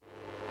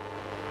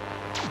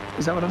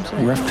Is that what I'm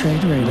saying? Rough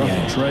Trade Radio.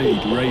 Rough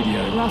Trade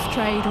Radio. Rough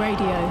Trade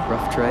Radio.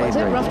 Rough Trade What is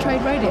it? Radio. Rough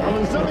Trade Radio.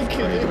 Rough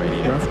Trade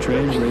Radio. Rough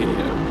Trade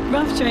Radio.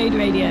 Rough Trade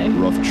Radio.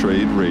 Rough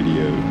Trade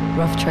Radio.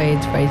 Rough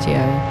Trade Radio.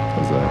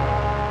 How's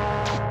that?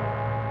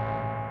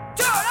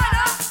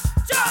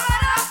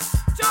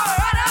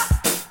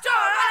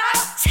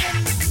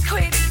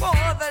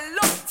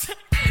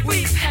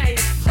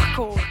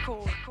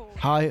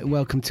 Hi and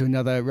welcome to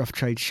another Rough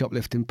Trade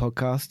Shoplifting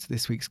podcast.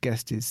 This week's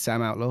guest is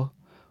Sam Outlaw,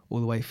 all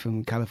the way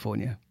from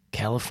California.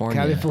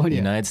 California,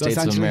 United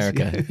States of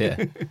America.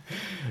 Yeah.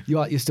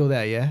 You're still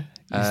there, yeah?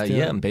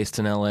 Yeah, I'm based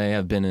in LA.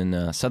 I've been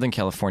in Southern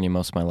California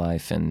most of my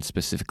life, and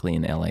specifically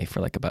in LA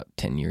for like about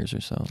 10 years or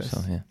so.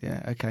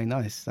 Yeah, okay,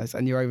 nice.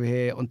 And you're over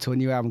here onto a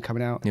new album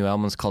coming out. New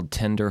album is called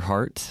Tender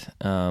Heart,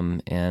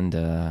 and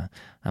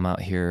I'm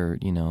out here,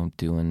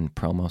 doing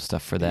promo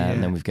stuff for that,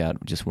 and then we've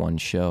got just one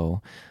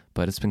show.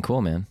 But it's been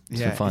cool, man.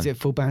 It's been fun. Is it a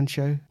full band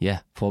show?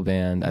 Yeah, full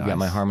band. Nice. I've got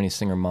my harmony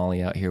singer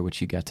Molly out here,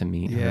 which you got to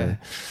meet her.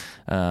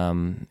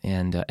 And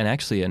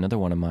actually another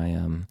one of my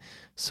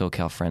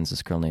SoCal friends,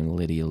 this girl named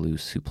Lydia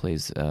Luce, who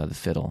plays the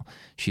fiddle.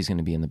 She's going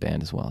to be in the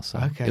band as well. So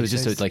okay, it was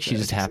just she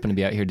just happened to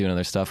be out here doing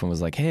other stuff and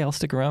was like, "Hey, I'll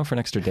stick around for an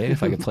extra day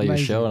if I could play your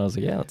show." And I was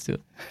like, "Yeah, let's do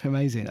it."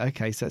 Amazing.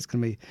 Okay, so it's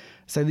going to be.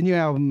 So the new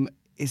album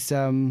is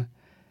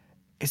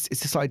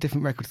It's a slightly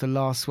different record to the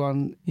last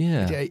one.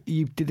 Yeah.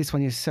 You did this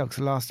one yourself,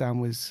 because the last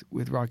album was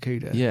with Ry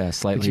Cooder. Yeah,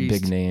 slightly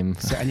big name.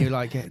 So, and you're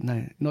like,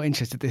 no, not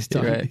interested this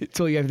time. Right. It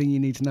taught you everything you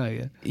need to know,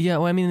 yeah? Yeah,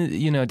 well, I mean,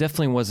 it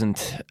definitely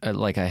wasn't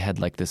like I had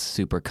like this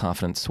super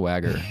confident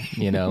swagger,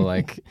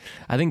 like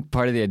I think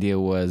part of the idea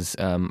was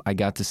I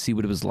got to see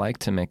what it was like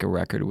to make a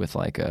record with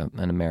like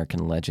an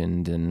American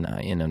legend and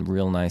in a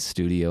real nice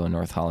studio in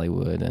North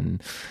Hollywood.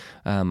 And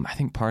I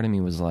think part of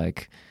me was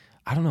like,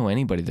 I don't know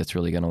anybody that's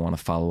really going to want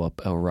to follow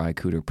up a Ry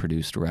Cooder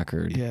produced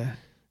record.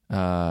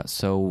 Yeah.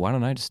 So why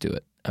don't I just do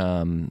it?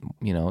 And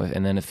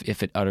then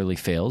if it utterly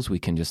fails, we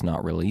can just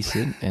not release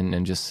it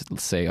and just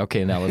say,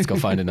 okay, now let's go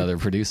find another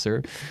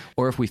producer.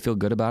 Or if we feel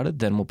good about it,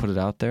 then we'll put it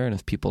out there. And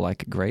if people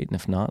like it, great. And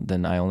if not,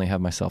 then I only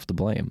have myself to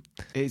blame.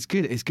 It's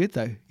good. It's good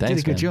though. Thanks, you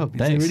did a good job.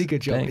 Thanks. You did a really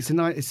good job. Thanks.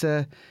 It's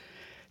a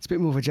bit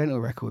more of a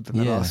gentle record than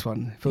the last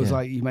one. It feels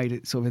like you made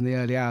it sort of in the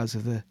early hours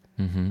of the.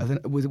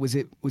 Was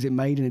it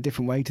made in a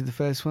different way to the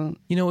first one?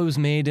 It was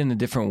made in a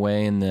different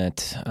way in that,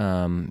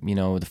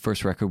 the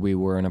first record we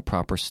were in a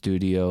proper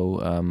studio.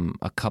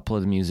 A couple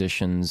of the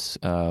musicians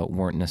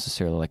weren't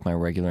necessarily like my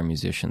regular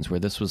musicians, where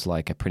this was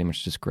like I pretty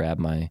much just grabbed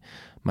my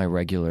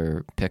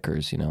regular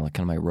pickers, like kind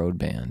of my road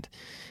band.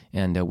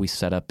 And we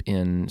set up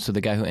so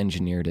the guy who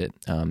engineered it,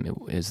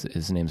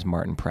 his name's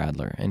Martin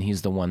Pradler, and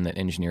he's the one that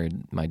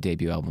engineered my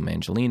debut album,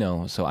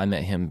 Angelino. So I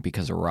met him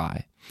because of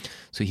Ry.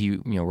 So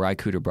Ry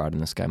Cooder brought in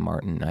this guy,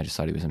 Martin, and I just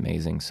thought he was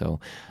amazing. So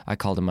I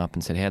called him up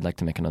and said, hey, I'd like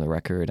to make another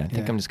record. I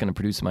think I'm just going to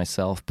produce it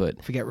myself,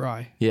 but... Forget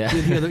Ry. Yeah.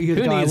 You're the Who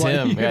guy needs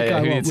him?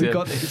 We've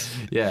got this.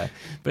 Yeah.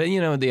 But,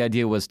 the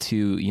idea was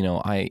to,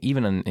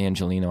 even on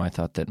Angelino, I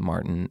thought that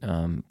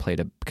Martin played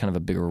a kind of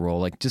a bigger role.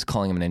 Like just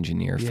calling him an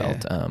engineer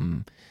felt...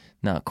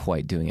 not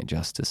quite doing it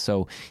justice.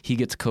 So he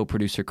gets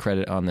co-producer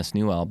credit on this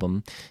new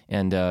album,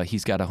 and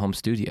he's got a home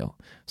studio.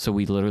 So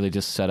we literally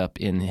just set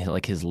up in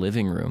like his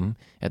living room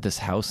at this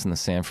house in the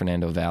San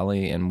Fernando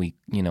Valley, and we,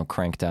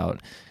 cranked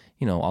out,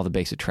 all the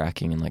basic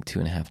tracking in like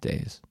 2.5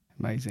 days.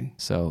 Amazing.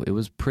 So it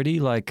was pretty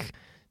like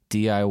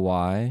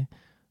DIY,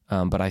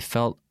 but I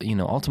felt,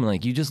 ultimately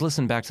like you just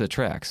listen back to the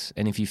tracks,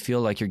 and if you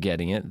feel like you're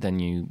getting it, then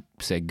you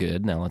say,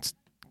 good, now let's,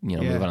 move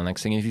on to the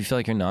next thing. And if you feel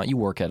like you're not, you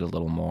work at it a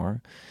little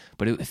more.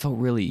 But it felt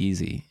really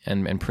easy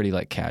and pretty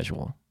like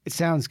casual. It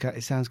sounds quite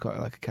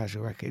like a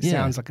casual record. It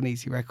sounds like an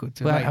easy record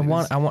to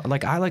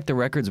make. I like the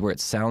records where it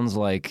sounds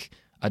like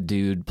a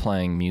dude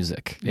playing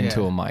music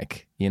into a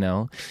mic,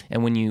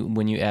 And when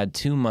you add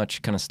too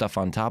much kind of stuff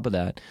on top of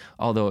that,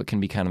 although it can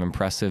be kind of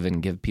impressive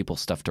and give people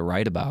stuff to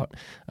write about,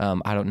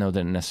 I don't know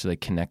that it necessarily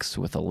connects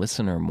with a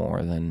listener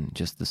more than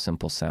just the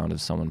simple sound of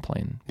someone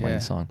playing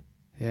a song.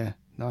 Yeah,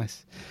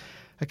 nice.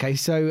 Okay,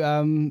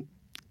 so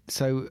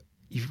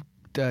you've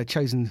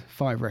chosen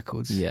 5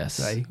 records. Yes,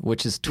 today.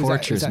 Which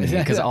tortures me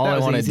because all I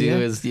want to do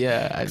is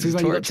we've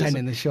only got 10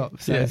 in the shop,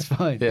 so it's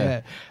fine.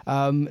 Yeah.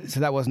 So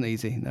that wasn't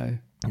easy.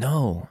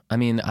 No, I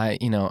mean,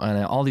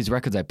 on all these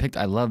records I picked,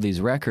 I love these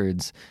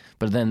records,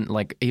 but then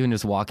like even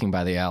just walking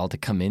by the aisle to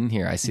come in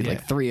here, I see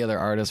like 3 other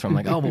artists where I'm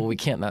like, oh, well, we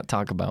can't not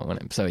talk about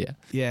one. So yeah.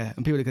 Yeah,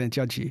 and people are going to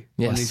judge you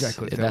on these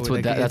records. That's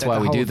why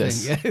we do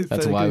this.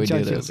 That's why we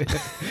do this.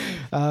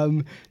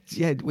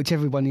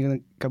 Whichever one you're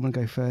going to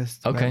go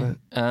first. Okay.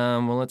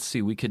 Well, let's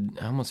see.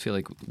 I almost feel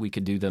like we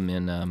could do them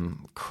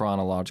in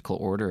chronological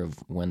order of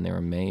when they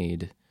were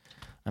made.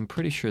 I'm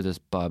pretty sure this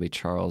Bobby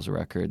Charles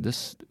record.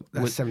 That's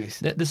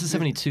 70. This is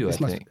 72, I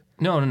think.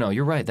 No.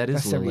 You're right. That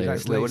is a little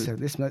later.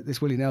 This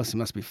Willie Nelson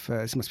must be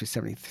first. This must be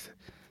 70.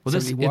 Well,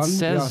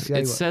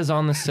 it says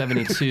on the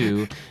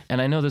 72,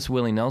 and I know this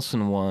Willie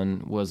Nelson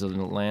one was an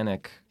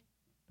Atlantic.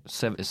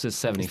 It says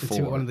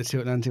 74. One of the two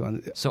Atlantic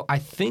ones. So I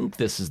think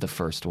this is the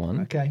first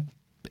one. Okay.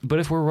 But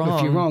if we're wrong,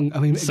 if you're wrong, I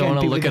mean, someone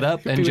will look it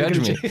up and judge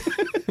me.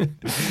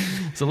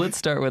 So let's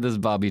start with this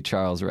Bobby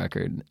Charles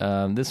record.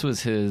 This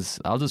was his.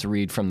 I'll just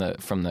read from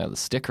the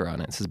sticker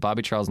on it. It says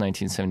Bobby Charles'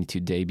 1972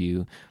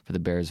 debut for the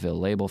Bearsville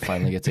label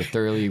finally gets a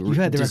thoroughly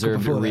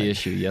deserved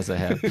reissue. Yes, I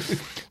have.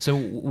 So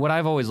what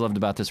I've always loved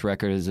about this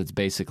record is it's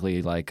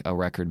basically like a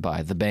record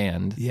by the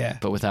band,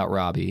 but without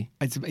Robbie.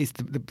 It's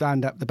the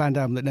band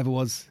album that never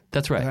was.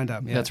 That's right. The band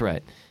album, yeah. That's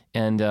right.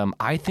 And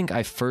I think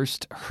I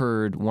first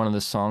heard one of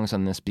the songs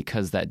on this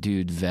because that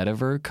dude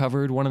Vetiver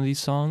covered one of these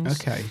songs.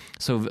 Okay.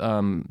 So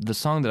the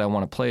song that I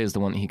want to play is the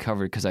one that he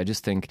covered because I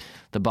just think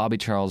the Bobby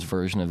Charles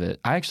version of it,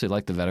 I actually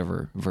like the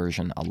Vetiver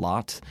version a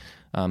lot,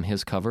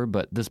 his cover,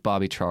 but this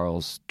Bobby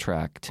Charles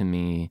track to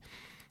me,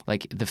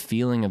 like the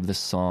feeling of this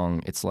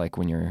song, it's like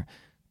when you're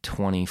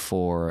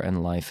 24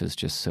 and life is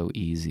just so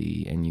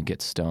easy and you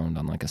get stoned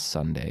on like a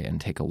Sunday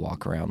and take a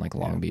walk around like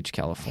Long Beach,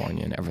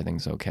 California, and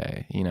everything's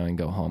okay, you know, and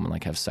go home and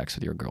like have sex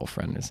with your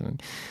girlfriend or something.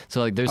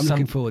 So like there's I'm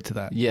looking forward to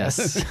that.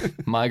 Yes,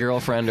 my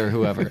girlfriend or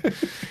whoever.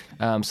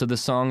 So the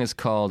song is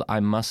called I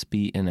Must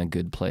Be in a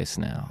Good Place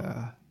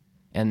Now.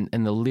 And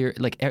the lyric,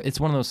 like it's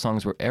one of those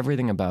songs where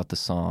everything about the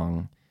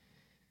song,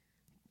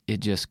 it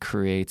just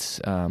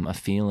creates a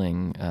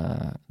feeling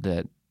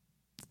that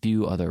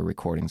few other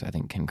recordings I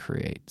think can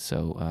create.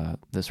 So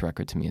this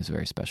record to me is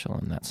very special,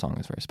 and that song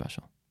is very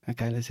special.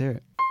 Okay, let's hear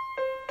it.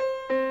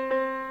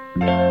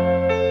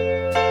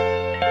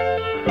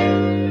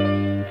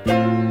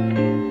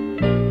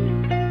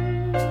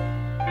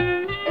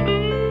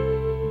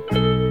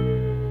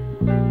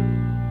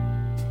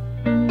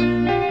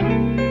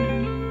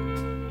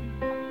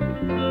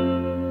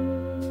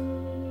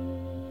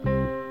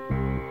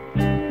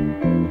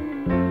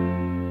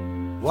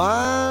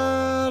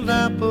 Wild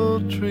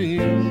apple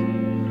trees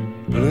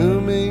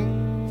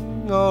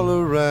blooming all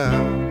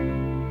around.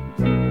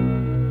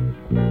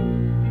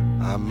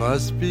 I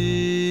must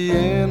be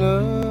in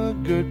a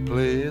good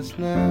place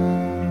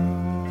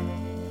now.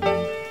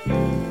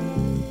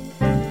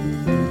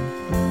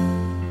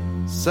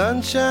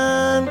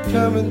 Sunshine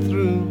coming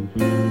through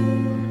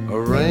a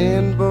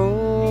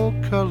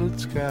rainbow-colored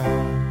sky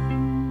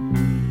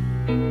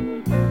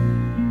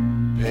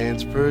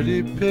paints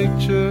pretty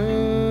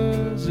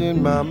pictures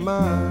in my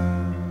mind.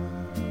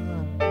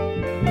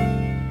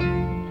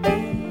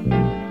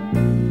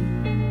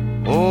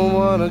 Oh,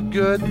 what a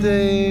good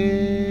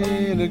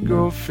day to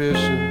go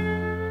fishing.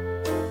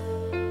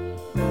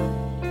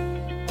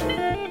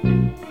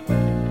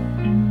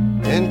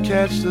 And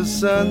catch the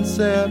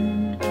sunset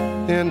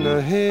in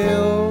the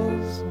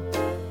hills.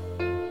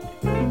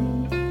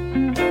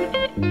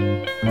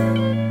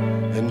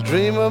 And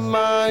dream of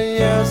my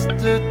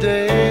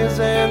yesterdays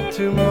and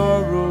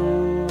tomorrows.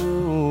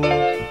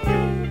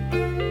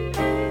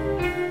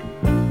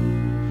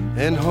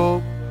 And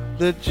hope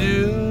that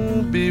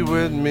you'll be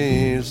with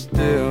me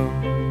still.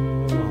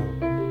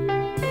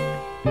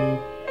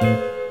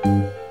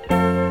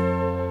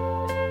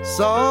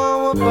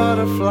 Saw a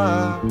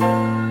butterfly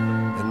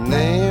and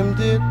named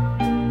it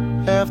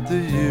after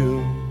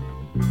you.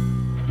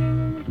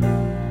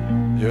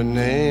 Your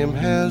name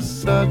has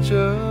such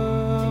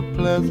a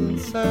pleasant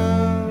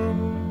sound.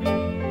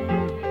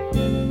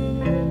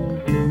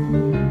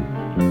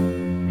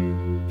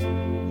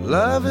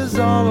 Love is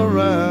all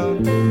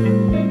around,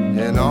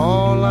 and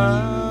all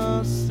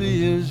I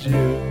see is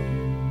you.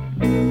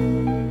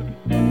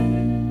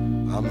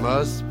 I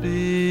must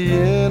be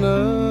in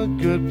a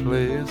good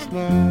place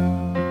now.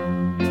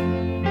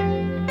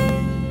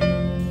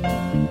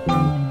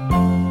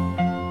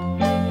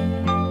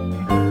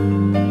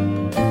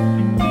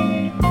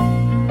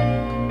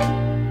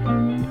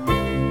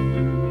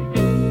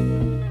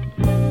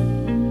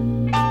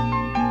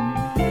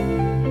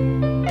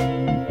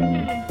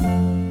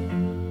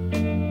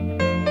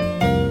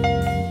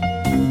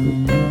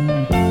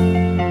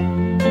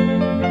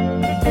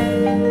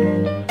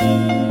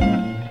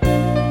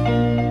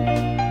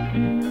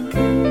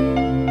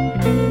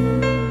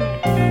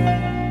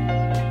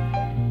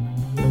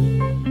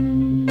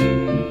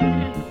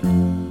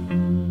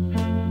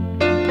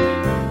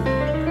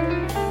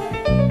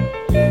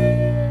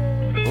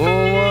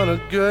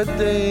 Good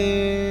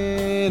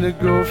day to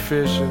go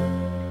fishing.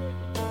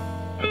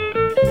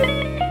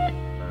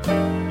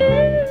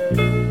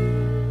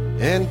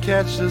 And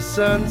catch the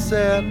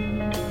sunset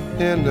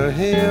in the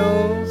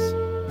hills.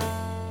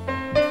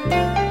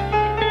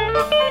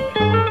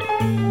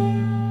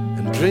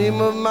 And dream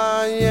of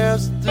my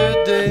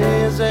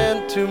yesterdays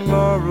and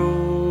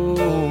tomorrows.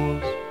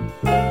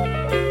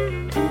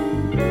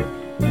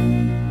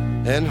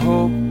 And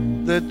hope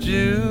that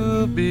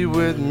you'll be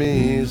with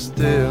me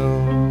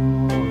still.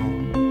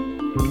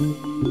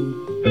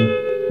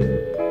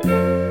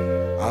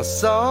 I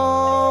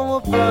saw a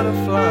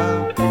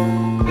butterfly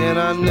and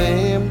I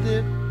named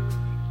it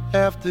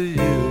after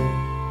you.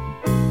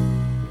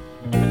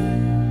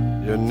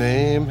 Your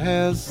name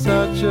has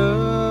such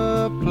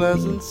a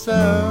pleasant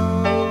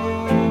sound.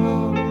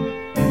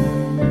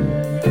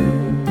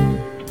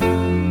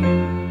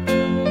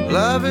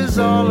 Love is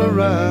all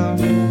around,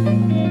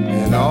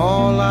 and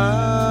all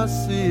I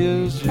see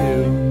is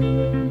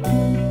you.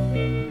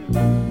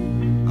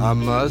 I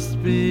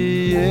must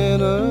be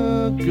in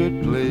a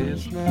good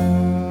place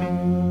now.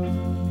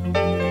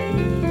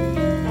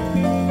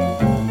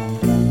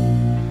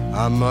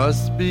 I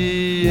must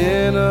be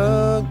in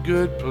a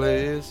good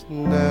place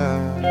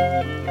now.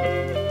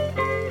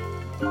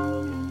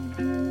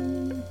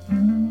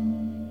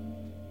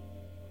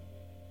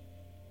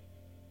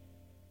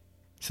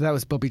 So that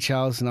was Bobby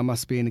Charles, and I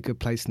Must Be in a Good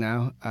Place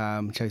Now,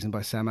 chosen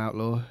by Sam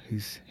Outlaw,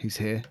 who's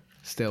here,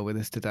 still with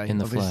us today. In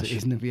the flesh.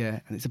 Yeah,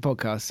 and it's a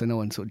podcast, so no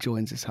one sort of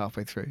joins us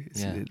halfway through.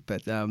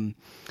 But we're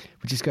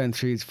just going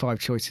through 5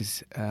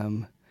 choices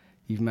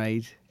you've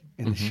made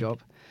in the shop.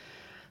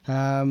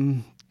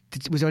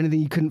 Was there anything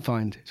you couldn't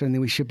find? Is there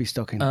anything we should be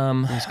stocking?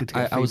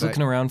 I was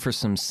looking around for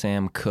some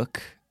Sam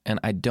Cooke, and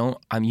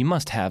you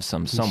must have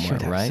some somewhere,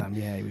 right?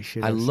 Yeah, we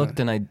should. I looked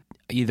and I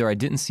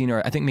didn't see it,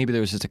 or I think maybe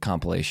there was just a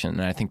compilation,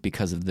 and I think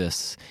because of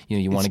this,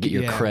 you want to get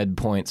your cred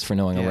points for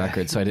knowing a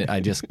record, so I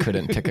just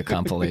couldn't pick a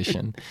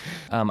compilation.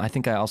 I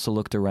think I also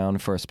looked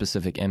around for a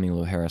specific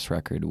Emmylou Harris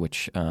record,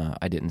 which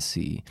I didn't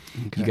see.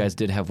 Okay. You guys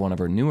did have one of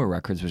her newer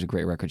records, which was a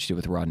great record she did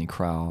with Rodney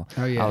Crowell.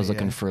 Oh, yeah, I was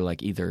looking for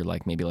either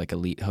maybe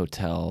Elite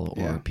Hotel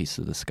or A Piece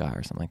of the Sky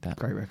or something like that.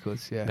 Great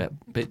records, yeah.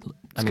 But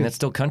I mean, that's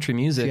still country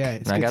music,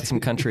 and I got some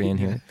country in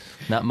here.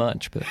 Not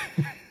much, but...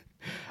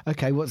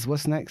 Okay,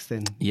 what's next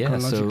then? Yeah,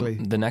 so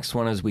the next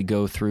one as we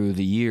go through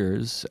the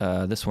years,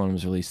 this one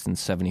was released in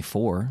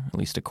 1974, at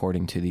least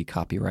according to the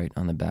copyright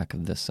on the back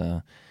of this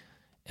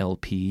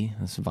LP,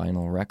 this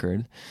vinyl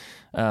record.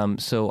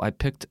 So I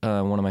picked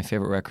one of my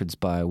favorite records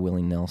by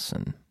Willie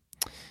Nelson,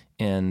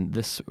 and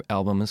this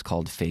album is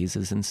called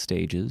Phases and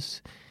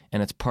Stages,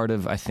 and it's part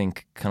of, I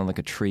think, kind of like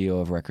a trio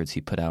of records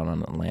he put out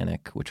on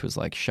Atlantic, which was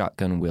like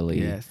Shotgun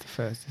Willie. Yeah, it's the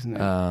first, isn't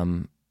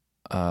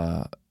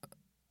it?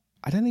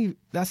 I don't think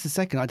that's the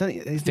second. I don't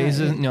think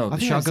Phases. No,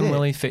 Shotgun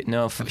Willie. Phases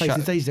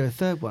and Stages. There a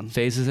third one.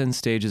 Phases and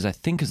Stages, I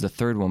think, is the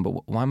third one.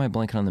 But why am I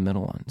blanking on the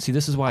middle one? See,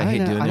 this is why I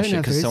hate doing this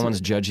shit, because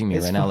someone's judging me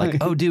right now. Like,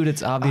 oh, dude,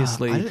 it's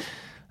obviously.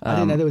 I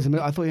didn't know there was a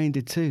middle. I thought you only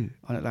did 2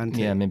 on Atlantic.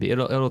 Yeah, maybe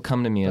it'll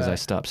come to me as I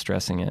stop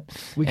stressing it.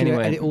 We can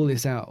edit all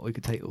this out. We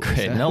could take all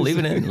this out. No, leave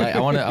it in. Like, I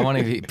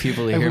want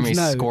people to hear me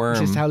squirm.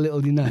 Just how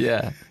little you know.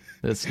 Yeah,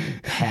 that's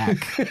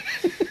hack.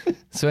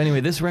 So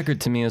anyway, this record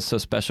to me is so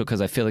special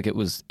because I feel like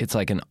it's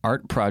like an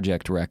art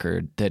project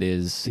record that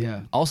is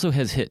also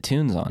has hit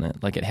tunes on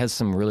it. Like it has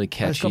some really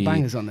catchy. It's got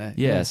bangers on there.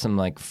 Yeah, some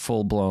like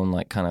full blown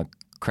like kind of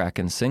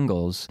cracking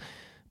singles,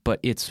 but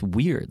it's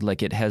weird.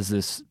 Like it has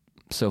this.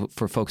 So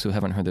for folks who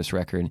haven't heard this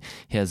record,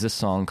 he has this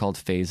song called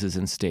Phases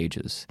and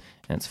Stages,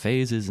 and it's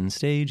phases and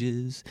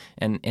stages,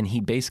 and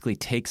he basically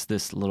takes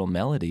this little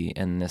melody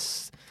and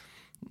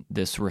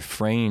this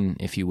refrain,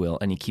 if you will,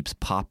 and he keeps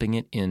popping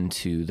it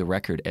into the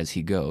record as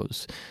he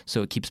goes.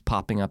 So it keeps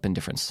popping up in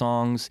different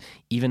songs,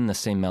 even the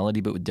same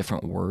melody but with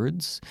different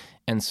words.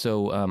 And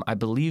so I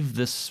believe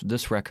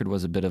this record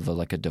was a bit of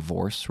a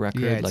divorce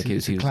record. Yeah,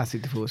 it's a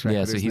classic divorce record.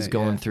 Yeah, so he's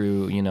going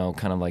through,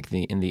 kind of like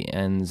in the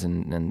ends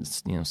and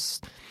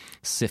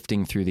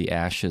sifting through the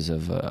ashes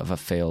of a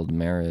failed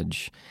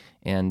marriage.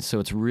 And so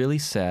it's really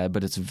sad,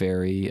 but it's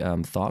very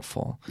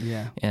thoughtful.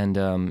 Yeah. And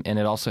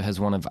it also has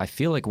I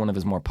feel like one of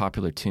his more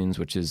popular tunes,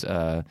 which is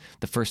the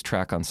first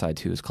track on side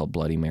 2 is called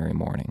Bloody Mary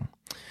Morning,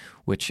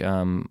 which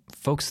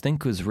folks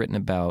think was written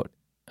about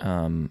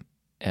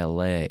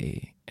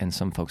L.A., and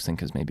some folks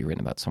think is maybe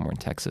written about somewhere in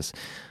Texas.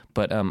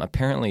 But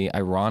apparently,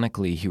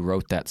 ironically, he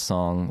wrote that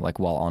song like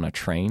while on a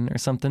train or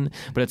something.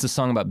 But it's a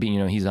song about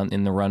being, he's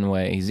in the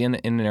runway. He's in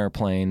an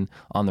airplane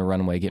on the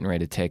runway getting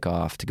ready to take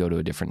off to go to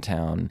a different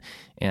town.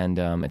 And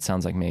it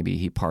sounds like maybe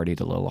he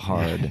partied a little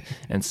hard.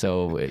 And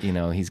so,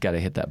 he's got to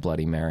hit that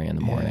Bloody Mary in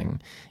the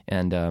morning.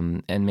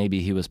 And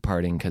maybe he was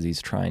partying because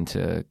he's trying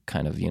to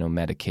kind of,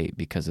 medicate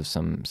because of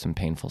some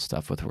painful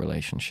stuff with a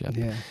relationship.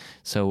 Yeah.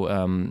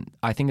 So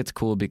I think it's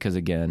cool because,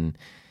 again,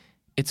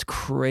 it's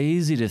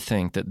crazy to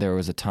think that there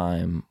was a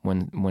time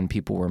when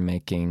people were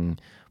making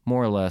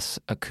more or less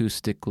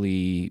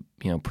acoustically,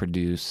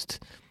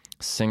 produced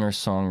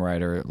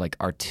singer-songwriter, like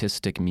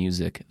artistic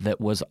music that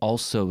was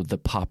also the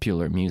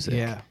popular music.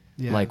 Yeah.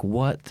 Like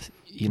what?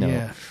 I don't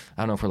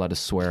know if we're allowed to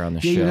swear on the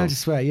show. You're allowed to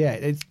swear,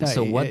 yeah.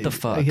 So what the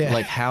fuck? Yeah.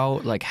 Like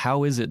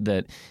how is it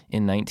that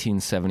in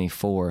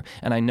 1974,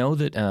 and I know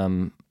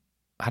that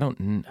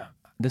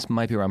this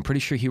might be wrong. I'm pretty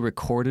sure he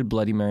recorded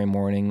Bloody Mary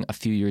Morning a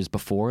few years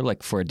before,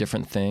 like for a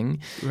different thing.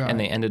 Right. And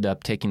they ended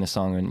up taking the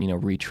song and,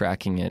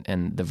 retracking it.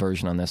 And the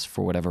version on this,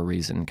 for whatever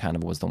reason, kind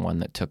of was the one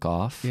that took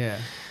off. Yeah.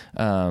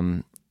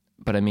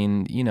 But I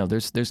mean,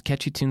 there's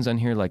catchy tunes on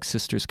here like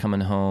Sisters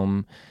Coming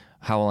Home,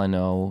 How Will I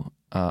Know,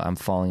 I'm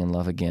Falling in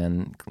Love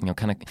Again.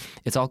 Kind of,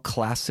 it's all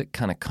classic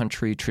kind of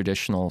country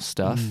traditional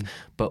stuff,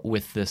 but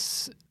with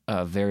this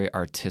very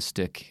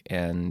artistic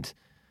and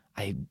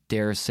I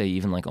dare say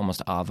even like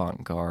almost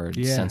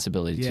avant-garde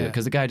sensibility to it,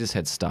 because the guy just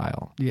had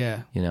style.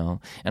 Yeah.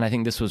 And I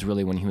think this was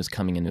really when he was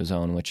coming into his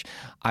own, which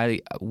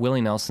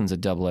Willie Nelson's a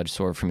double-edged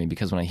sword for me,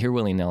 because when I hear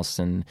Willie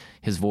Nelson,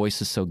 his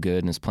voice is so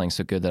good and is playing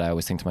so good that I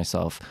always think to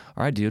myself,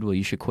 all right, dude, well,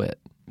 you should quit.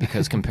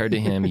 because compared to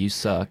him, you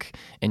suck,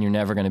 and you're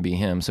never going to be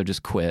him. So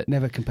just quit.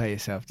 Never compare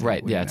yourself to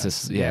Right? Willie Yeah.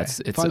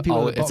 Nelson. It's Find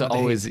people at the it's bottom of the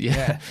always heap.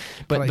 yeah.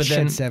 But But Shed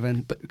then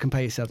 7, but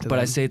compare yourself to But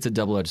them. I say it's a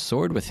double-edged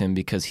sword with him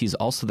because he's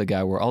also the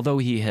guy where, although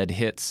he had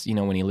hits,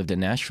 when he lived in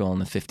Nashville in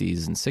the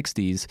 50s and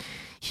 60s,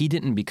 he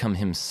didn't become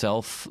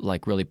himself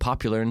like really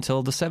popular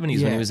until the 70s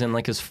when Yeah. he was in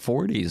like his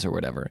 40s or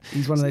whatever.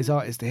 He's one of those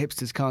artists. The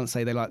hipsters can't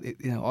say they like,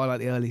 I like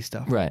the early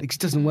stuff. Right. It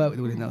just doesn't work with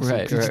Willie Nelson.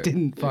 Right. He just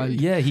didn't find.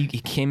 Yeah, he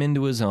came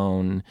into his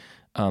own.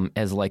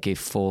 As like a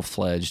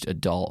full-fledged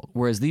adult,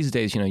 whereas these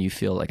days, you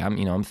feel like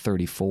I'm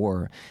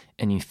 34,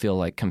 and you feel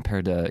like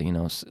compared to,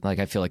 like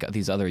I feel like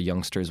these other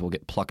youngsters will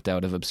get plucked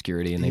out of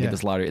obscurity and they get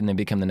this louder and they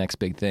become the next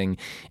big thing,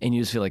 and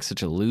you just feel like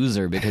such a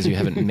loser because you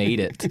haven't made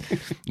it.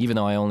 Even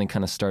though I only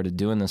kind of started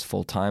doing this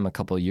full time a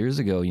couple of years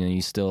ago,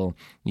 you still,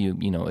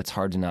 it's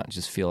hard to not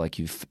just feel like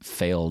you've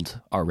failed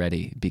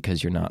already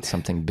because you're not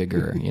something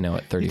bigger,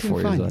 at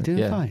 34 years old. You're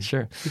doing fine.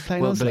 Sure. You're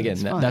playing Well, also, but again,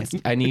 it's fine. that's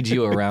I need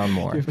you around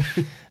more.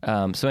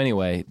 So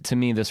anyway, to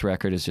me, this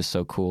record is just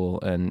so cool,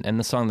 and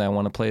the song that I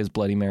want to play is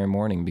Bloody Mary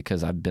Morning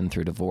because I've been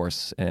through divorce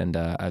and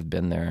I've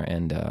been there,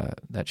 and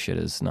that shit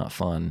is not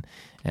fun.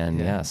 And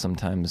yeah,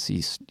 sometimes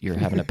you're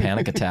having a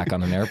panic attack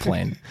on an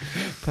airplane.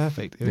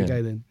 Perfect. Here we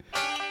go then.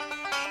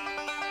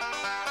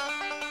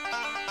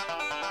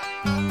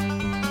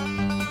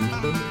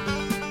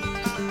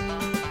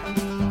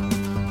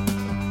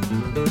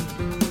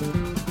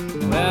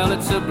 Well,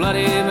 it's a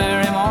Bloody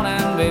Mary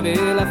morning, baby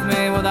left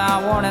me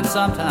without warning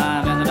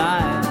sometime in the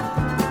night.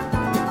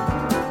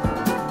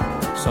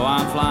 So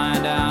I'm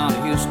flying down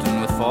to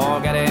Houston with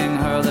forgetting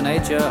her the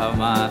nature of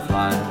my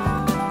flight.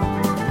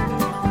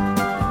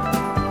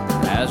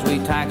 As we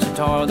taxi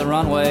toward the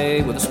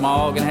runway with the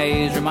smog and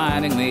haze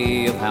reminding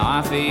me of how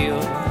I feel.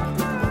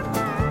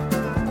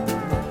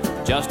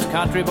 Just a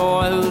country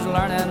boy who's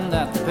learning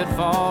that the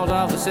pitfalls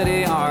of the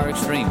city are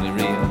extremely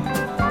real.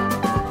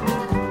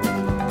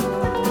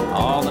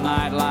 All the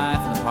nightlife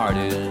and the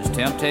parties,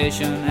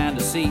 temptation and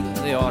deceit,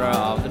 the order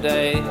of the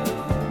day.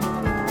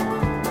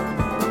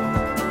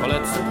 Well,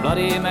 it's a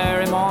Bloody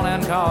Mary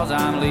morning, 'cause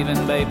I'm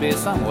leaving baby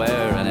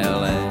somewhere in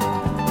L.A.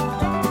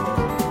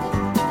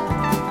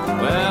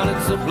 Well,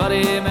 it's a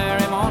Bloody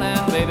Mary morning,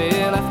 baby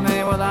left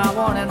me without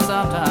warning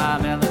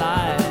sometime in the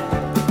night.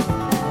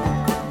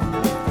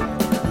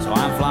 So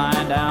I'm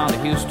flying down to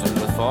Houston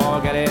with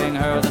forgetting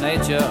her the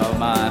nature of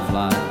my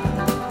flight.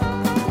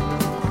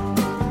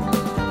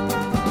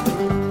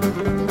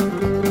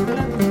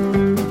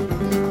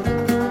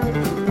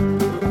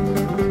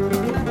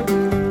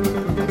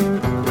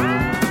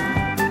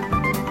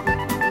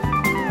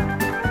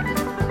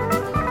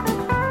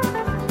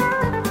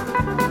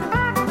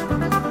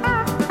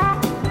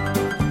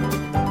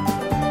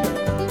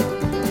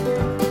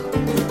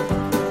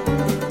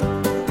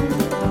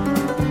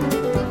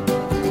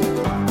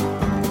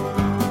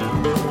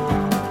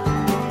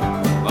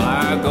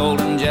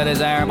 Is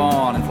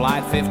airborne and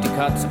Flight 50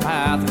 cuts a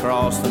path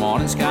across the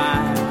morning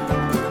sky.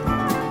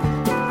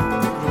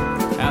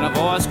 And a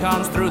voice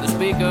comes through the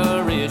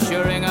speaker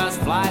reassuring us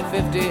Flight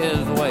 50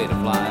 is the way to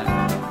fly.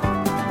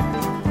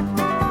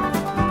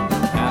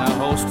 And a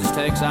hostess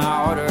takes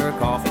our order,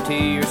 coffee,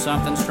 tea or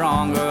something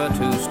stronger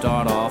to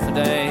start off the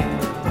day.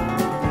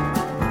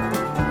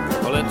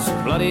 Well, it's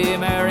a Bloody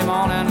Mary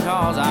morning,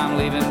 'cause I'm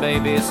leaving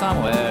baby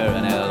somewhere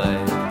in L.A.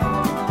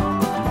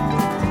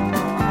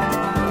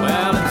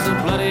 Well, it's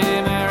a Bloody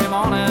Mary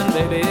morning,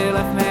 baby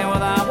left me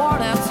without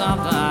warning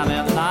sometime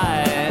in the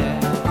night.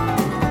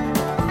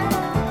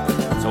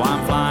 So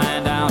I'm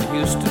flying down to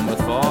Houston with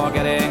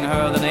forgetting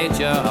her the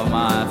nature of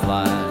my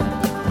flight.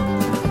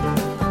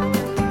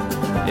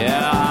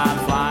 Yeah, I'm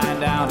flying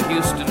down to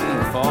Houston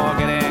with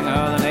forgetting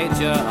her the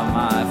nature of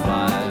my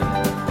flight.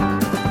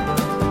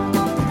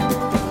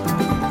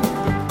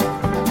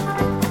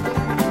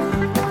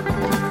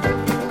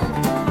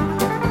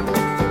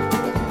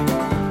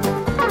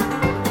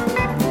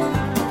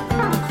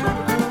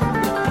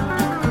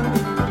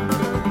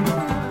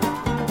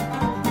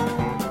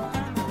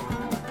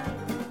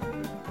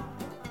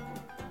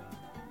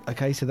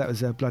 Okay, so that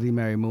was Bloody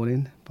Mary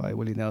Morning by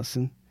Willie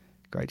Nelson.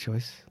 Great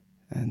choice.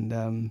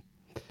 And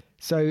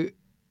so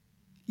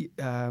you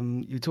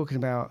were talking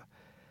about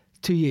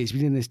 2 years.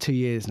 You've been doing this 2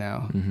 years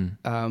now.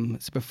 Mm-hmm.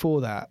 So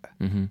before that,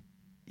 Mm-hmm.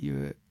 you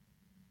were...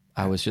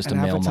 I was just an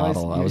a male advertiser?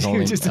 model. I was You were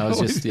only. just I was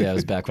always- just. Yeah, it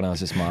was back when I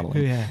was just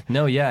modeling. Yeah.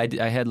 No, yeah,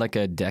 I had like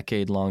a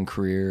decade-long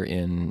career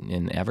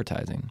in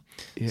advertising.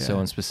 Yeah. So,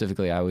 and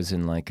specifically, I was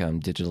in like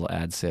digital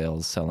ad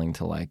sales, selling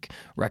to like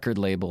record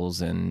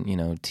labels and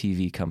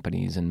TV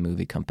companies and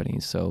movie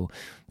companies. So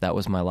that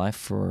was my life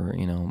for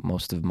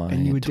most of my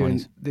And you were 20s.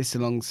 doing this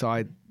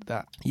alongside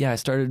that? Yeah, I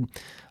started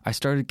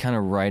kind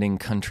of writing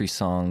country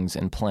songs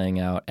and playing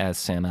out as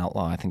Sam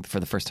Outlaw, I think for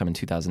the first time in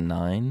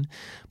 2009.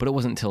 But it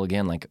wasn't until,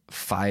 again, like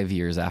 5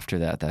 years after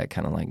that I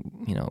kind of like,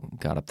 you know,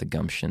 got up the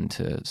gumption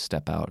to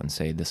step out and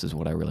say, this is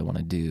what I really want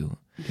to do.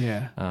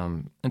 Yeah.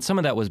 And some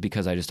of that was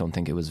because I just don't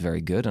think it was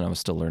very good, and I was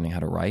still learning how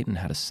to write and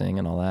how to sing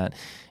and all that.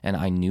 And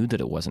I knew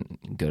that it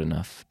wasn't good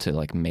enough to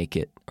like make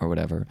it or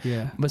whatever.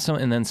 Yeah. But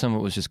then some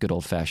of it was just good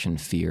old fashioned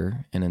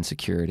fear and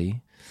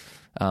insecurity.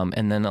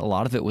 And then a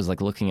lot of it was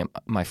like looking at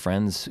my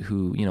friends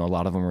who, you know, a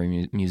lot of them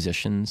were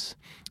musicians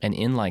and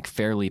in like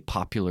fairly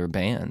popular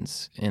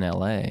bands in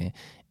LA.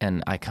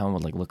 And I kind of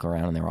would like look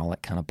around and they were all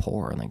like kind of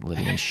poor and like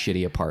living in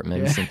shitty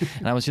apartments. Yeah.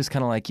 And I was just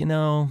kind of like, you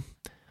know,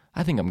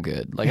 I think I'm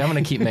good. Like I'm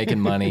going to keep making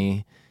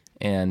money.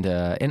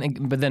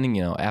 But then,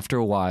 you know, after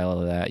a while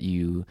of that,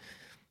 you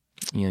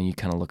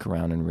kind of look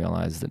around and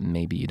realize that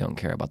maybe you don't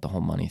care about the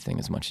whole money thing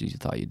as much as you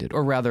thought you did.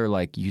 Or rather,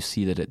 like, you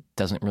see that it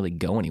doesn't really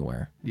go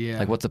anywhere. Yeah.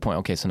 Like, what's the point?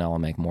 Okay, so now I'll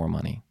make more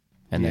money.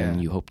 And then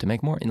you hope to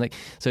make more. And like,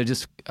 so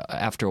just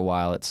after a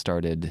while, let's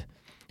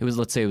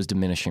say it was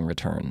diminishing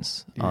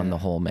returns on the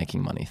whole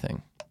making money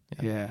thing.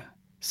 Yeah.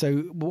 So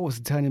what was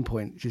the turning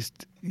point? You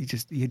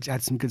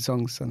had some good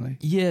songs suddenly?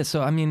 Yeah,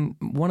 so I mean,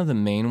 one of the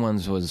main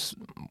ones was,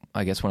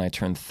 I guess when I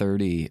turned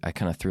 30, I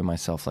kind of threw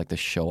myself like the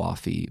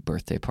show-offy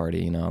birthday party,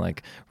 you know,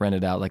 like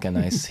rented out like a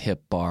nice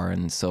hip bar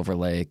in Silver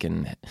Lake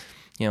and,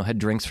 you know, had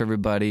drinks for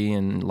everybody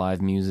and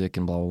live music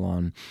and blah, blah, blah.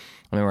 And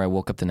I remember I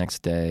woke up the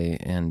next day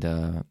and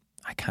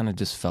I kind of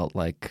just felt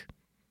like,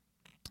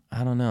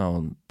 I don't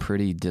know,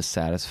 pretty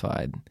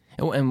dissatisfied.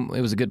 And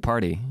it was a good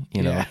party,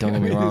 you know, don't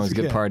get me wrong, it was a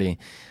good party.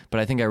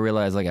 But I think I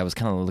realized, like, I was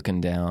kind of looking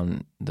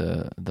down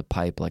the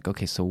pipe, like,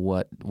 okay, so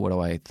what do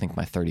I think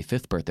my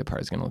 35th birthday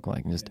party is going to look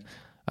like? Just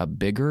a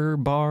bigger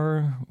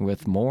bar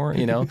with more,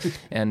 you know?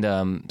 And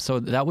so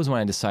that was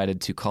when I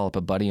decided to call up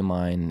a buddy of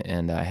mine,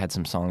 and I had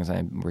some songs.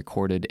 I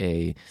recorded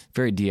a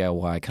very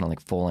DIY, kind of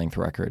like full-length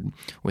record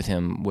with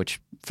him, which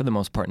for the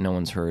most part no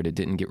one's heard. It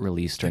didn't get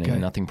released or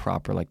anything, nothing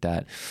proper like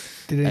that.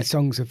 Did any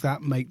songs of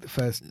that make the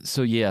first?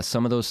 So yeah,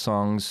 some of those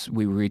songs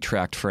we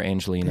retracked for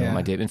Angelina,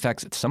 my Dave. In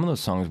fact, some of those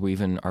songs we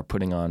even are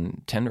putting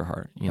on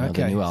Tenderheart, you know,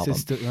 the new album.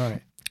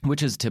 Right.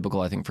 Which is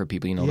typical, I think, for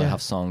people, you know, that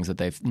have songs that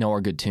they know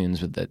are good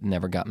tunes, but that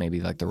never got maybe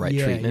like the right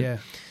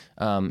treatment.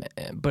 Yeah.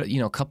 But,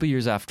 you know, a couple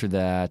years after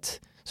that,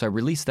 so I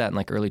released that in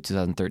like early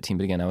 2013.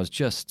 But again, I was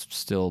just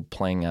still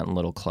playing out in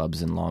little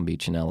clubs in Long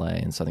Beach and LA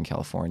and Southern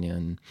California.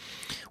 And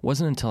it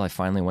wasn't until I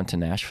finally went to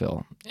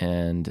Nashville.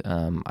 And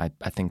I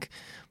think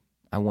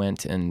I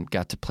went and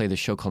got to play the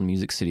show called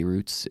Music City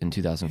Roots in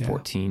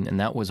 2014. And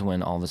that was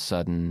when all of a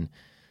sudden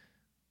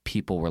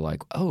people were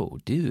like, oh,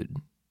 dude.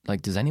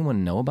 Like, does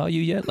anyone know about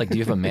you yet? Like, do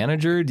you have a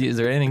manager? Is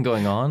there anything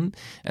going on?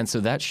 And so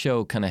that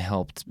show kind of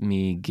helped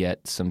me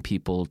get some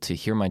people to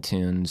hear my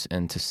tunes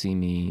and to see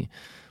me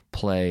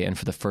play. And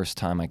for the first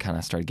time, I kind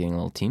of started getting a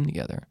little team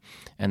together.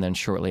 And then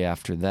shortly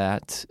after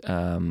that,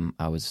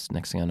 I was,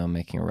 next thing I know,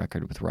 making a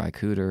record with Ry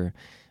Cooder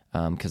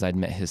because I'd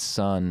met his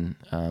son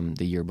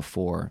the year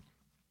before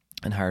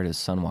and hired his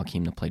son,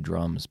 Joaquin, to play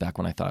drums back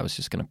when I thought I was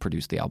just going to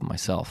produce the album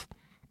myself.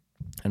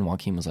 And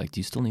Joaquin was like, do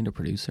you still need a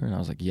producer? And I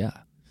was like, yeah.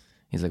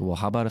 He's like, well,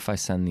 how about if I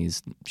send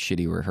these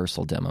shitty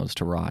rehearsal demos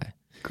to Ry?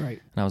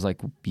 Great. And I was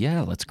like,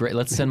 yeah, great.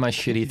 Let's send my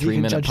shitty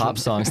 3-minute pop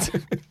songs to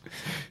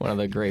one of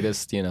the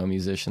greatest, you know,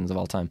 musicians of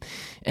all time.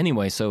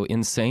 Anyway, so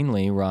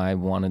insanely, Ry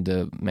wanted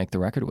to make the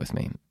record with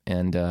me.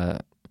 And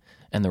the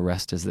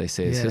rest, as they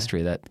say, is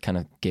history. That kind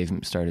of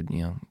started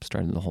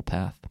the whole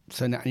path.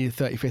 So now your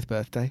 35th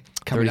birthday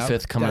coming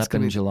up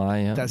in July.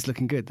 Yeah, that's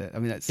looking good. I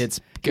mean,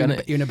 you're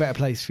in a better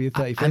place for your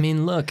 35th. I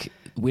mean, look,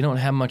 we don't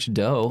have much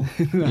dough.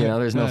 You know,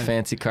 there's no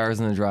fancy cars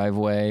in the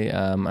driveway.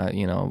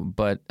 You know,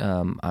 but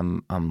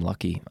I'm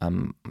lucky.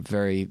 I'm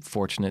very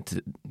fortunate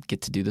to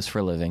get to do this for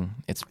a living.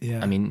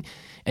 I mean,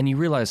 and you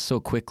realize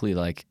so quickly,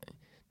 like,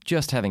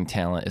 just having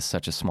talent is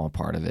such a small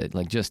part of it.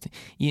 Like,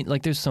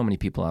 there's so many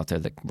people out there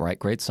that write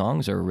great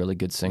songs or a really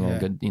good singer,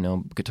 good, you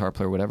know, guitar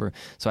player, whatever.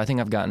 So I think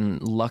I've gotten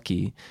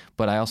lucky,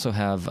 but I also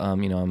have,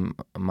 you know,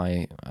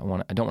 I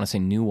don't want to say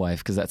new wife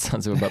because that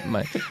sounds about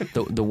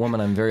the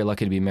woman I'm very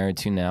lucky to be married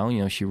to now.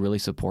 You know, she really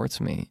supports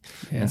me,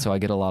 and so I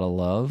get a lot of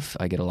love.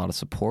 I get a lot of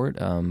support.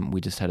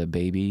 We just had a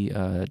baby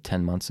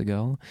 10 months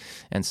ago,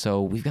 and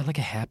so we've got like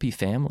a happy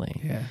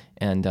family. Yeah,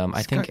 and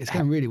I think it's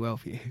going really well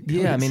for you.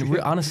 Yeah, I mean,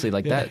 honestly,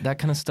 like that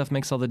kind of stuff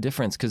makes all the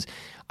difference because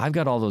I've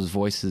got all those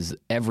voices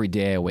every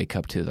day I wake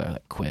up to. They're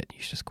like, quit.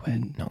 You should just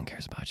quit. No one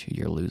cares about you.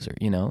 You're a loser,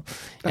 you know?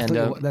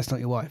 That's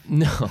not your wife.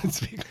 No,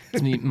 it's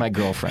me, my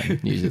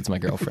girlfriend. Usually it's my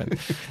girlfriend.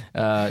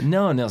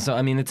 No. So,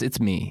 I mean, it's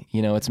me,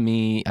 you know, it's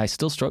me. I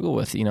still struggle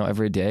with, you know,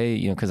 every day,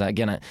 you know, because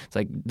again, it's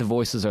like the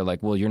voices are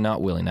like, well, you're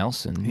not Willie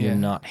Nelson. You're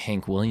not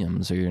Hank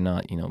Williams or you're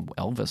not, you know,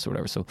 Elvis or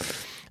whatever. So,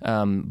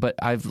 but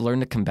I've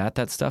learned to combat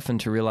that stuff and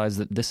to realize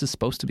that this is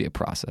supposed to be a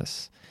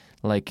process.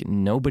 Like,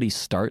 nobody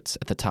starts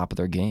at the top of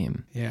their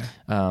game. Yeah.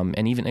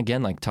 And even,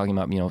 again, like talking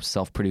about, you know,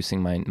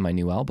 self-producing my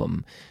new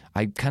album,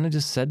 I kind of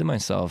just said to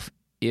myself,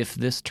 if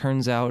this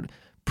turns out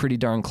pretty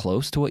darn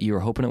close to what you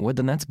were hoping it would,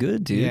 then that's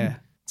good, dude. Yeah.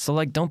 So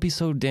like, don't be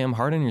so damn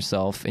hard on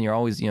yourself. And you're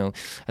always, I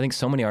think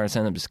so many artists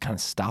end up just kind of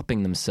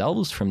stopping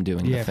themselves from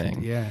doing the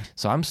thing. Yeah.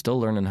 So I'm still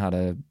learning how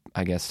to,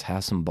 I guess,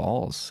 have some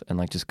balls and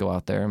like just go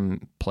out there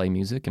and play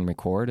music and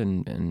record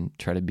and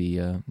try to be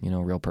a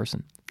real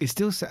person. It's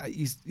still,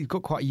 you've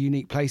got quite a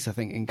unique place, I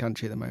think, in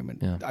country at the moment.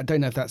 Yeah. I don't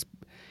know if that's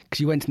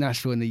because you went to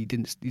Nashville and then you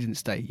didn't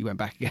stay. You went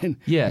back again.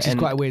 Yeah, which is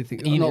quite a weird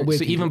thing.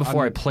 Even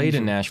before I played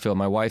in Nashville,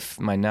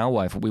 my now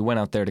wife, we went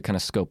out there to kind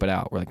of scope it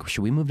out. We're like,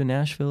 should we move to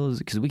Nashville?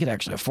 Because we could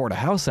actually afford a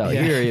house out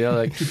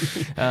here,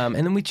 and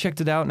then we checked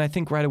it out, and I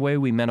think right away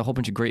we met a whole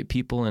bunch of great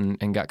people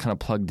and got kind of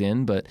plugged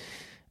in, but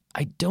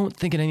I don't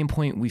think at any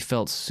point we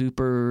felt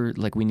super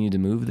like we needed to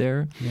move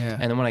there. Yeah.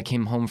 And then when I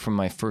came home from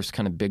my first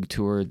kind of big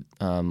tour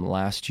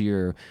last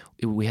year,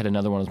 we had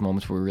another one of those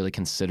moments where we really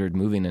considered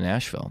moving to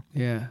Nashville.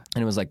 Yeah.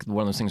 And it was like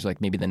one of those things where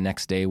like maybe the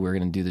next day we were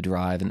going to do the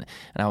drive. And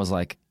I was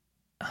like,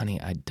 honey,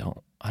 I don't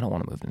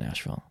want to move to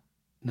Nashville.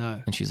 No.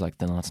 And she's like,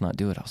 then let's not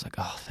do it. I was like,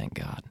 oh, thank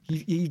God.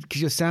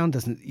 Because your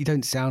sound you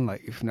don't sound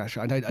like you're from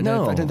Nashville. I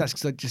don't think it's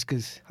just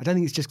because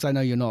I know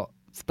you're not.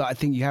 But I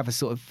think you have a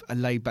sort of a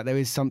laid back. There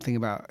is something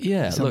about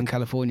Southern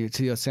California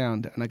to your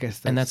sound, and I guess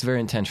that's very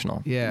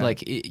intentional. Yeah,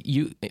 like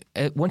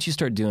once you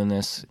start doing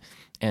this,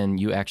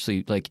 and you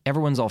actually like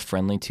everyone's all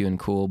friendly to you and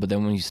cool, but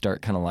then when you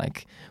start kind of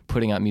like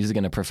putting out music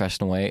in a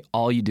professional way,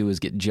 all you do is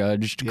get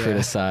judged,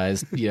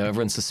 criticized.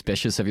 Everyone's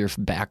suspicious of your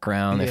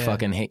background. They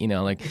fucking hate.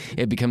 Like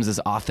it becomes this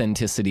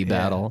authenticity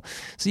battle.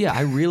 So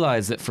I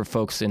realize that for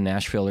folks in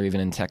Nashville or even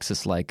in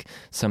Texas, like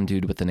some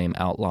dude with the name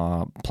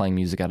Outlaw playing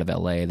music out of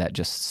LA, that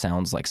just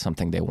sounds like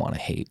something they want to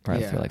hate, right?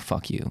 They're like,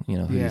 fuck you,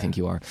 who do you think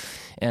you are?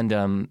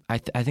 And I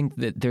think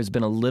that there's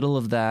been a little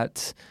of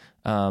that.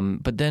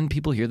 But then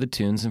people hear the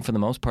tunes, and for the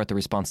most part, the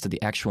response to the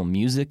actual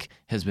music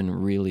has been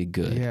really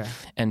good. Yeah.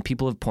 And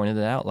people have pointed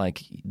it out,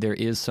 like there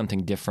is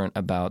something different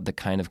about the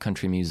kind of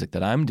country music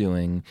that I'm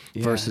doing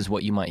versus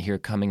what you might hear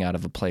coming out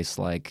of a place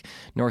like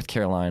North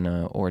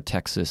Carolina or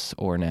Texas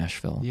or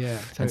Nashville. Yeah,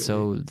 totally. And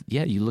so,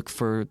 you look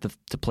for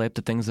to play up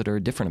the things that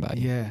are different about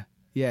you. Yeah.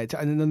 Yeah,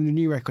 and then on the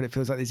new record, it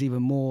feels like there's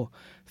even more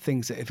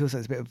things. It feels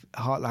like there's a bit of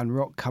Heartland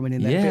rock coming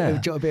in there.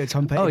 A bit of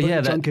Tom Petty,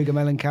 John Cougar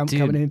Mellencamp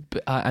coming in.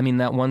 I mean,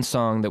 that one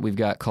song that we've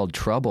got called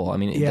Trouble, I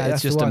mean,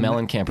 it's just a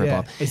Mellencamp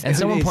ripoff. And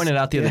someone pointed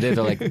out the other day,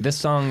 they're like, this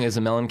song is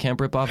a Mellencamp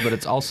ripoff, but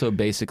it's also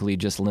basically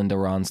just Linda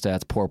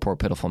Ronstadt's Poor, Poor,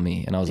 Pitiful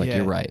Me. And I was like,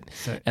 you're right.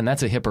 And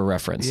that's a hipper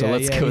reference, so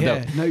let's go with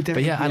that. No,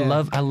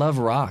 but I love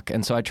rock,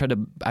 and so I try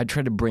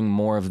to bring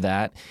more of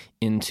that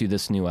into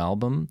this new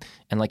album.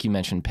 And like you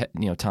mentioned,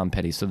 Tom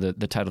Petty. So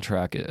the title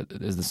track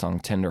is the song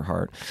Tender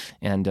Heart.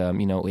 And,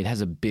 it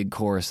has a big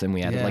chorus, and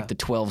we added like the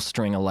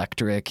 12-string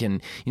electric.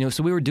 And,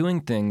 so we were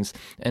doing things.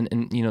 And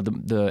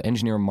the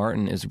engineer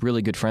Martin is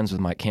really good friends with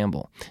Mike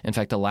Campbell. In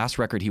fact, the last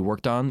record he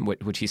worked on,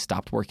 which he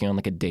stopped working on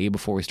like a day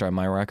before we started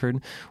my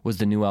record, was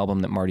the new album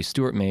that Marty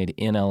Stewart made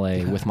in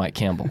LA with Mike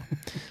Campbell.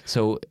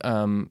 So,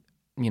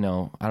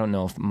 I don't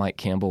know if Mike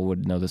Campbell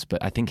would know this,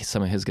 but I think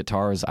some of his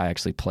guitars I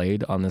actually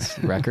played on this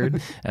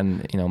record.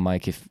 And,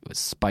 Mike, if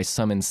by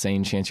some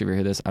insane chance you ever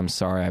hear this, I'm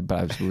sorry, but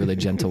I was really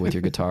gentle with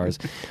your guitars.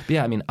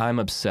 But I'm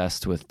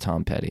obsessed with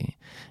Tom Petty.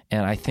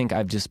 And I think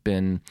I've just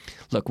been,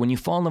 look, when you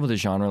fall in love with a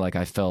genre, like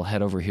I fell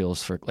head over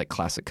heels for like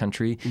classic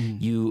country,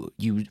 you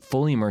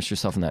fully immerse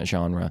yourself in that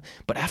genre.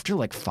 But after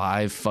like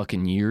 5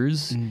 fucking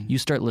years, you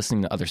start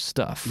listening to other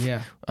stuff.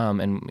 Yeah.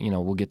 And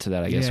we'll get to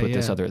that, I guess, with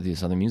this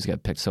other music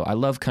I've picked. So I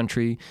love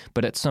country,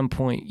 but at some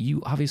point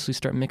you obviously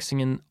start mixing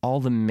in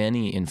all the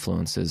many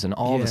influences and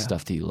all the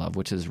stuff that you love,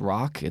 which is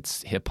rock,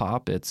 it's hip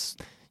hop, it's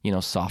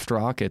soft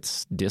rock,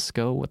 it's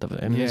disco.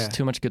 There's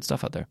too much good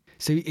stuff out there.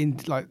 So in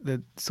like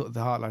the sort of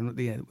the Heartland at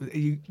the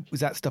end,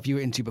 was that stuff you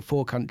were into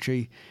before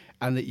country,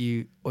 and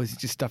or is it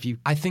just stuff you?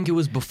 I think it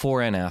was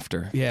before and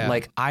after. Yeah.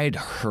 Like I'd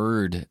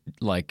heard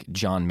like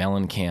John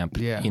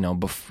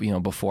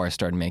Mellencamp, before I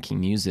started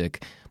making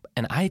music,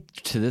 and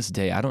to this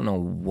day I don't know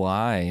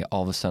why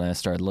all of a sudden I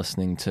started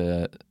listening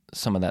to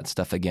some of that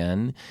stuff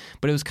again,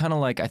 but it was kind of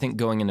like I think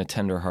going into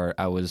Tender Heart,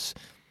 I was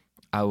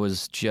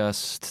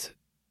just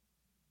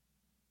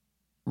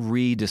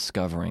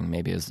rediscovering,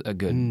 maybe is a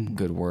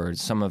good word,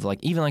 some of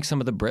even some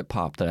of the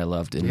Britpop that I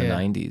loved in the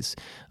 90s,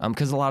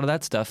 because a lot of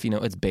that stuff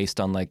it's based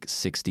on like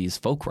 60s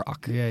folk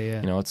rock.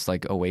 It's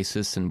like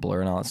Oasis and Blur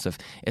and all that stuff.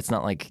 It's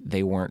not like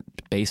they weren't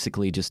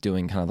basically just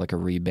doing kind of like a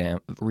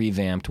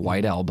revamped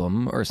White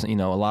Album or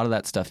a lot of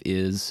that stuff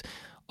is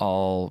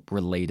all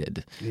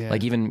related.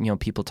 Like even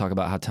people talk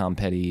about how Tom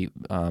Petty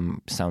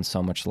sounds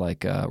so much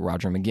like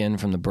Roger McGuinn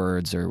from the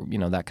Byrds, or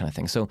that kind of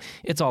thing. So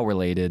it's all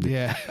related.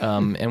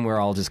 And we're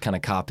all just kind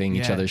of copying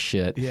each other's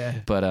shit.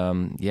 But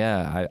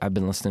I've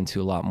been listening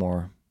to a lot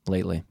more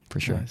lately, for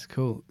sure. That's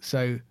cool.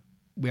 So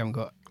we haven't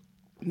got.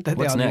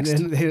 What's next?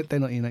 They're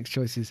not your next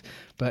choices,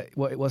 but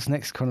what's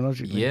next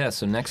chronologically? Yeah.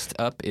 So next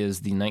up is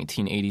the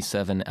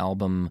 1987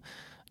 album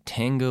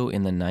Tango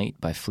in the Night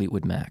by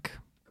Fleetwood Mac.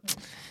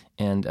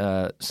 And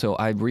so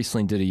I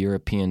recently did a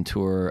European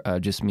tour,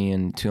 just me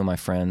and 2 of my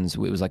friends. It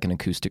was like an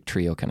acoustic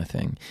trio kind of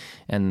thing.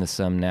 And this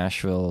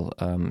Nashville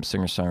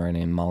singer-songwriter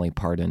named Molly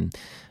Pardon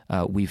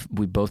we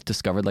both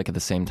discovered like at the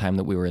same time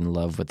that we were in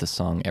love with the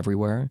song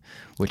Everywhere,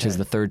 which is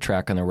the third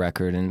track on the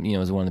record, and you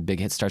know, is one of the big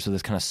hits. Starts with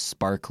this kind of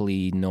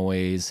sparkly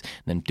noise,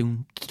 and then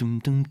doom doom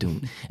doom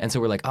doom, and so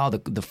we're like, oh,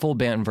 the full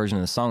band version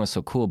of the song is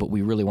so cool, but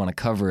we really want to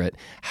cover it.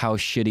 How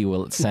shitty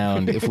will it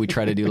sound if we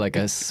try to do like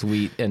a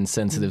sweet and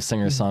sensitive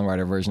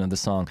singer-songwriter version of the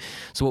song?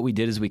 So what we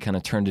did is we kind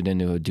of turned it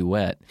into a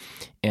duet,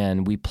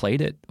 and we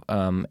played it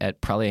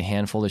at probably a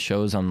handful of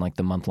shows on like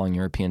the month-long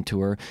European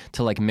tour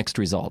to like mixed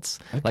results.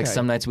 Okay. Like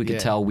some nights we could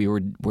tell we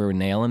were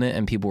nailing it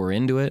and people were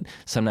into it.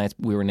 Some nights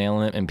we were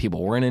nailing it and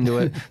people weren't into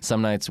it.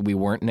 Some nights we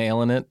weren't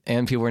nailing it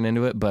and people weren't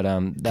into it. But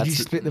that's Did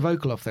you split the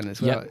vocal off then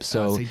as well? Yep.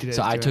 So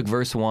I took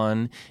verse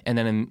 1, and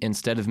then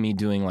instead of me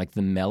doing like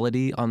the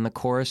melody on the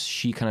chorus,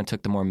 she kind of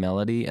took the more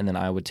melody, and then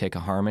I would take a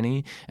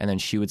harmony, and then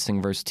she would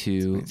sing verse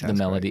 2, the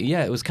melody. Great.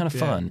 Yeah, it was kind of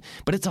fun,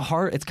 but it's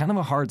kind of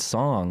a hard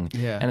song,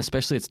 and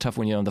especially it's tough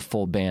when you know the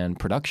full band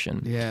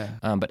production. Yeah.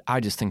 But I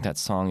just think that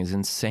song is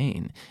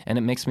insane, and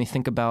it makes me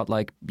think about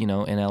like, you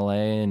know, in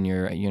LA and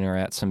you're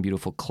at some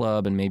beautiful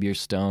club and maybe you're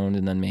stoned,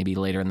 and then maybe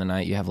later in the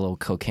night you have a little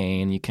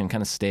cocaine. You can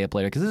kind of stay up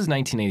later because this is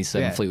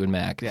 1987 Fleetwood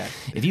Mac. Yeah.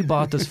 If you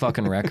bought this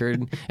fucking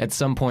record, at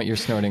some point you're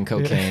snorting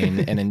cocaine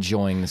and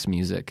enjoying this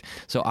music.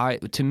 So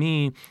to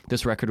me,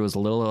 this record was a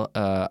little,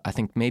 I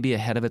think maybe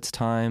ahead of its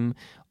time.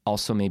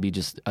 Also maybe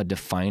just a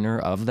definer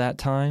of that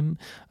time.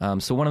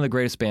 So one of the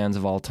greatest bands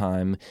of all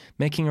time,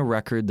 making a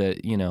record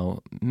that, you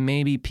know,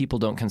 maybe people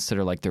don't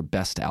consider like their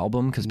best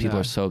album because people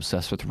are so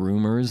obsessed with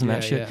rumors and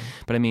that shit. Yeah.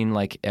 But I mean,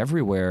 like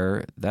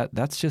Everywhere,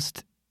 that's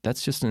just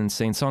an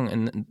insane song.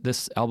 And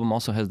this album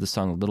also has the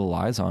song Little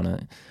Lies on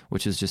it,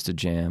 which is just a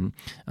jam.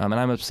 And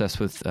I'm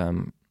obsessed with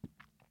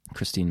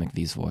Christine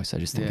McVie's voice. I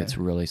just think it's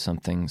really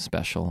something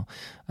special.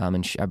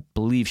 And I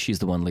believe she's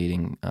the one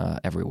leading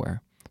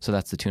Everywhere. So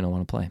that's the tune I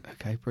want to play.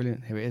 Okay,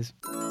 brilliant. Here it is.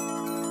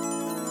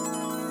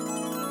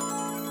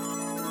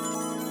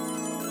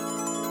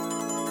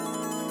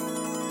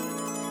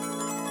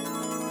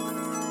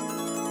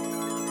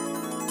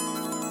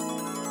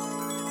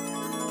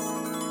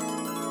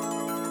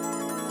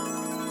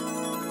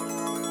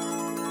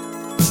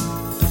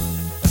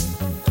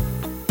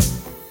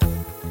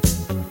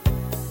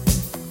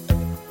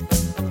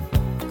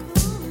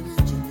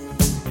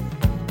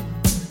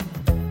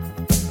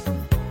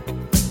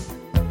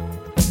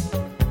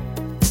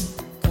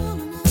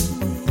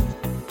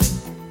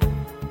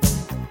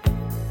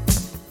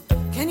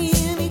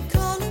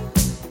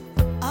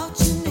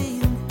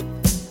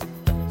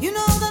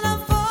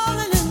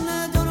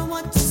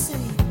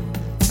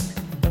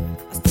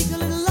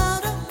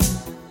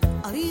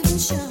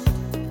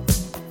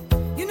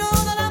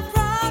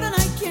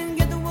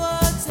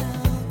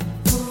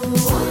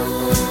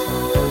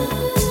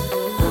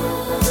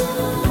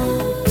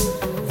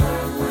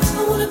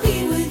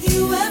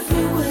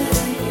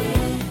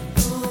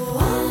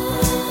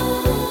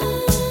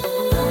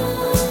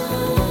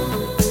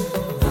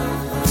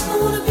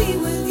 Be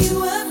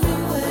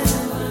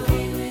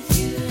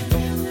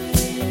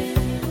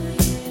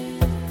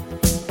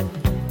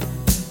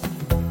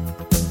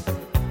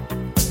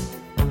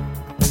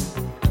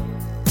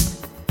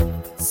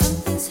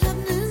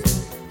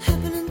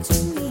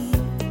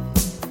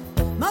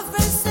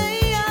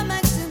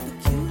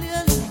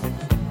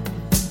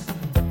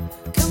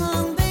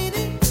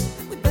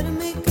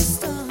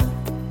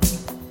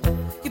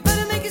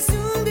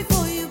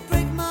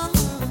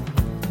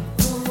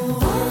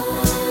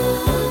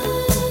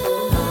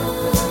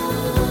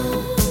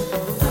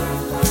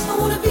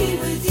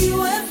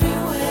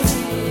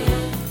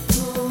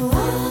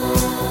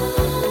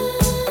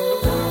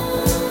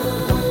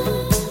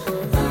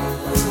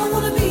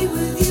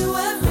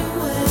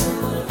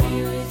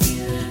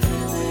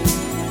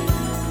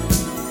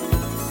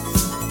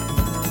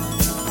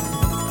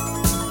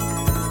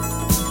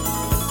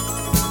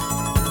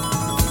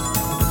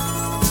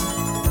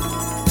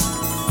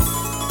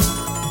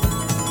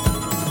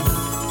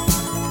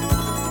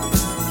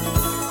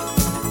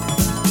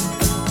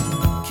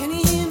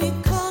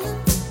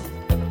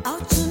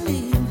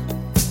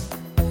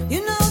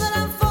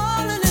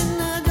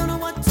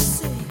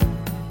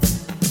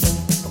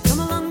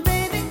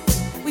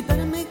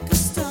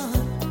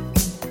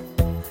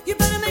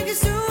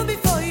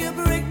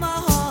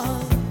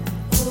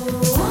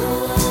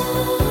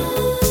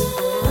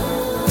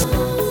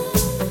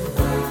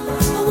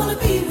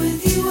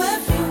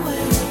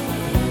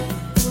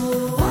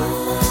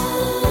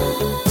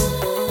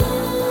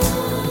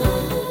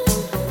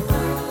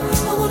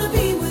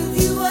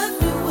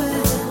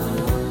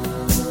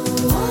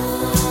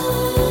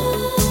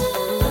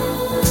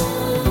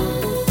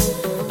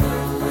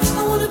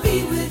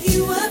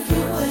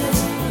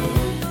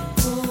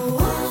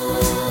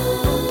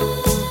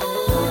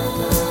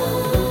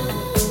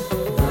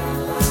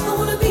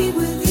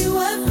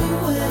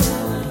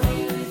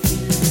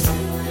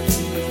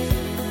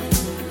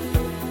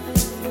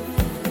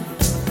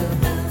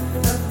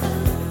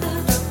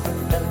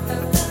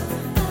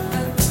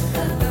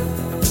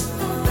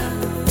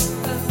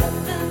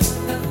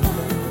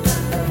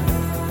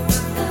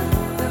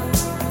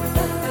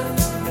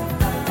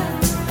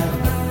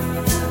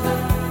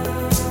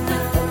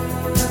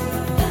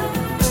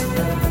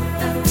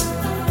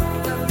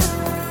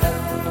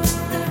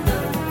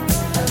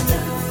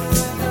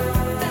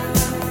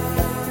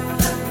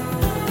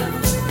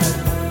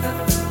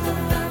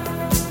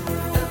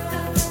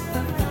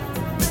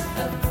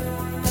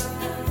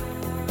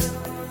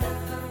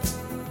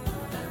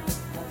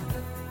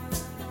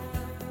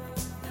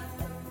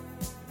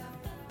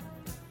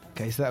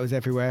Okay, so that was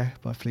Everywhere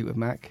by Fleetwood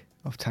Mac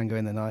off Tango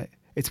in the Night.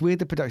 It's weird,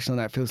 the production on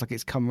that feels like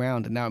it's come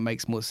round and now it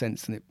makes more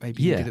sense than it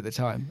maybe Yeah. did at the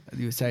time.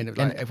 You were saying that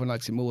like, everyone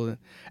likes it more than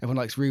everyone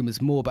likes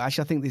Rumours more, but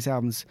actually I think this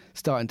album's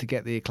starting to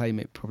get the acclaim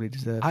it probably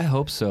deserves. I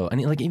hope so.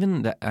 And like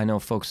even that, I know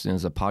folks,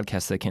 there's a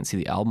podcast that can't see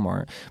the album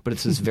art, but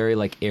it's this very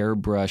like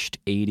airbrushed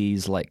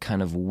 80s like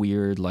kind of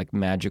weird like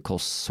magical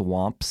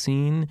swamp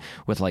scene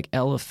with like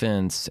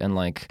elephants and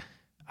like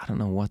I don't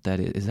know what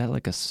that is. Is that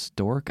like a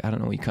stork? I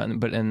don't know what you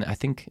cut. But and I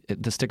think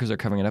the stickers are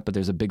covering it up. But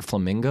there's a big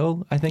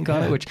flamingo, I think,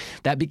 on it, which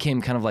that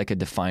became kind of like a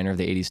definer of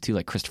the '80s too.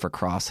 Like Christopher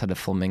Cross had a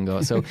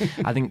flamingo, so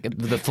I think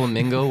the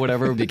flamingo,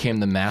 whatever,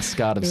 became the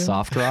mascot of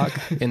soft rock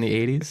in the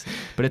 '80s.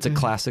 But it's a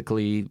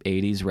classically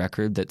 '80s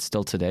record that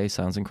still today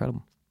sounds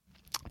incredible.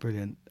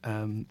 Brilliant.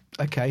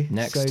 Okay.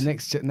 Next.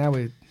 So now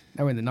we're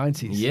in the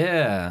 90s.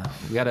 Yeah,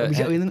 we got to.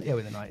 We're in the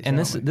 90s. And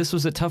now, aren't we? this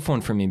was a tough one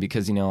for me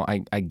because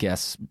I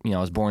guess I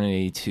was born in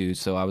 '82,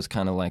 so I was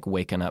kind of like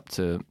waking up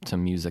to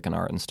music and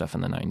art and stuff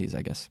in the '90s,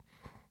 I guess.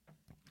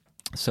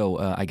 So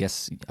I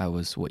guess I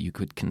was what you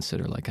could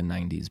consider like a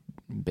 '90s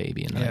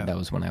baby, and that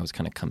was when I was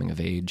kind of coming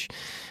of age.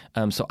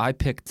 So I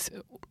picked,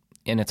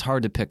 and it's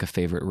hard to pick a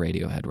favorite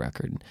Radiohead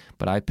record,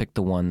 but I picked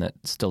the one that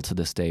still to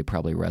this day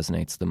probably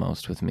resonates the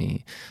most with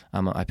me.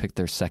 I picked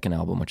their second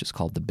album, which is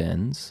called The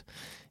Bends.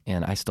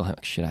 And I still have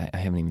I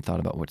haven't even thought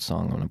about which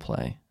song I'm going to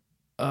play.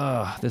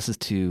 This is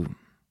too...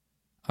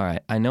 All right,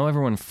 I know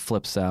everyone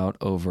flips out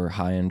over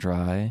High and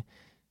Dry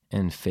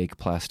and Fake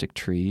Plastic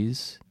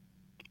Trees.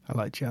 I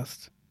like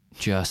Just.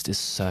 Just is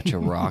such a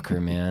rocker,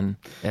 man.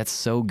 That's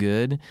so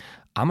good.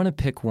 I'm going to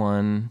pick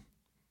one...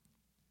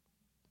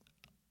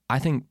 I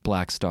think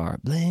Black Star.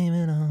 Blame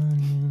it on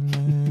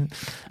you.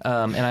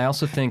 And I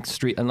also think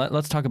Street. And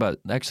let's talk about.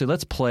 Actually,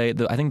 let's play.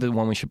 I think the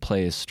one we should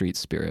play is Street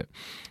Spirit.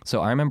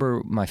 So I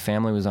remember my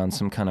family was on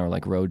some kind of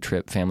like road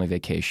trip, family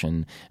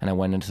vacation, and I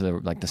went into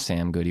the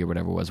Sam Goody or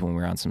whatever it was when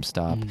we were on some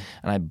stop, and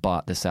I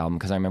bought this album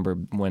because I remember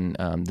when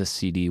this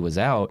CD was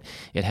out,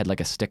 it had like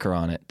a sticker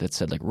on it that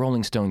said like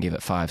Rolling Stone gave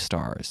it 5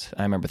 stars.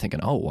 And I remember thinking,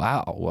 oh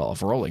wow, well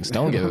if Rolling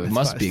Stone gave it, it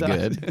must be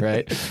good,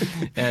 right?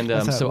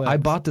 And so I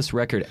bought this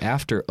record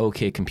after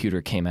OK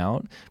Computer came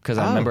out because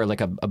I remember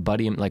like a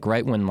buddy like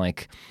right when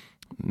like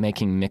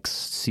making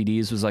mixed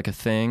CDs was like a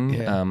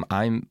thing.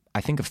 I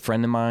think a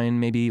friend of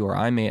mine maybe, or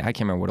I can't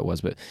remember what it was,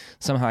 but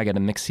somehow I got a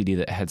mixed CD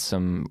that had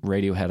some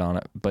Radiohead on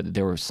it, but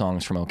there were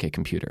songs from OK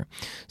Computer.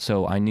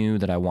 So I knew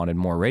that I wanted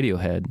more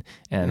Radiohead,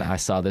 and I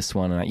saw this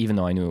one, and even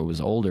though I knew it was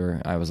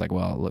older, I was like,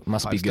 well, it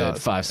must be good.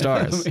 5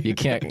 stars. You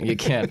can't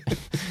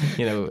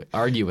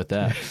argue with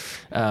that.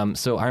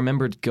 So I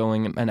remember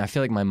going, and I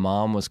feel like my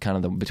mom was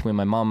kind of between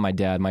my mom and my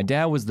dad. My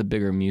dad was the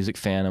bigger music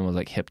fan and was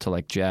like hip to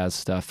like jazz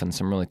stuff and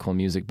some really cool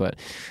music, but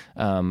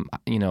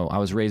I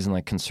was raised in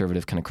like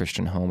conservative kind of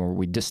Christian home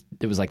where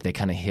it was like they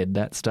kind of hid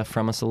that stuff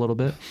from us a little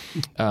bit.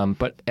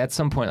 But at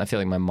some point I feel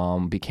like my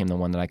mom became the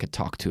one that I could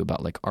talk to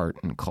about like art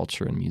and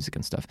culture and music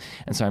and stuff.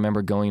 And so I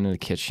remember going into the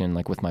kitchen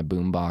like with my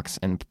boombox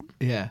and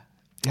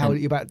how old are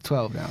you? About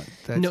 12 now?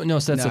 No.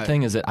 So that's the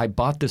thing is that I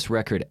bought this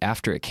record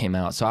after it came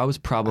out. So I was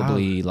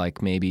probably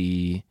like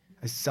maybe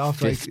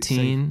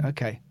 15.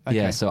 Okay.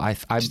 Yeah. So I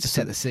just to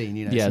set the scene,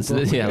 Yeah.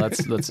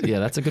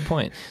 That's a good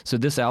point. So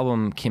this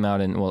album came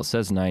out in, well, it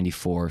says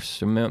 94,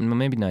 so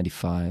maybe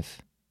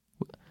 95.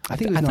 I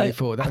think it was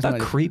 94. I thought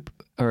Creep,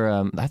 or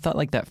I thought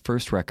like that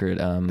first record.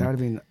 That would have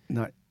been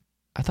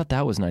I thought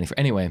that was 94.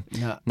 Anyway,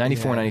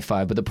 94,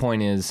 95. But the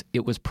point is,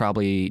 it was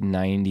probably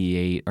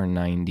 98 or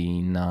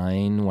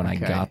 99 when I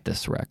got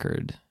this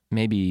record.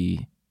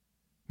 Maybe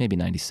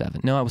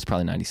 97. No, it was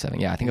probably 97.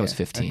 Yeah, I think I was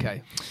 15.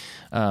 Okay.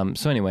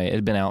 So anyway, it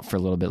had been out for a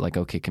little bit, like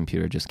OK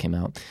Computer just came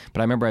out. But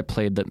I remember I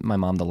played my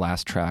mom the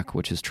last track,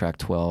 which is track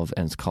 12,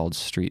 and it's called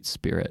Street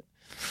Spirit.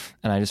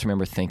 And I just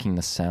remember thinking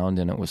the sound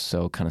in it was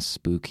so kind of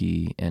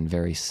spooky and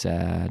very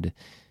sad.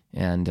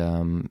 And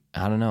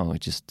I don't know,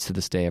 it just to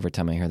this day, every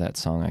time I hear that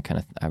song,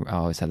 I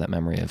always have that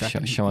memory of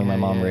showing my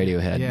mom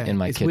Radiohead in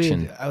my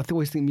kitchen. Weird. I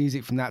always think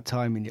music from that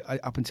time, and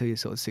up until you're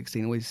sort of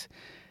 16, always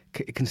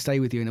it can stay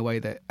with you in a way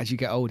that as you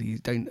get older, you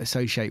don't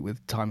associate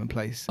with time and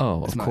place.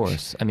 Oh, of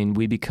course. I mean,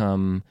 we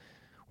become,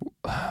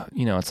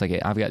 it's like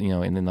I've got,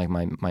 and then like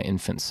my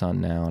infant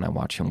son now, and I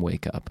watch him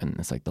wake up, and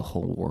it's like the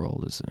whole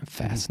world is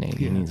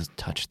fascinating. And he just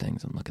touch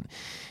things and look at,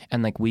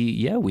 and like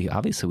we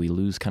obviously we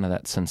lose kind of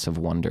that sense of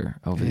wonder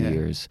over the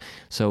years.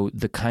 So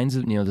the kinds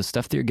of, the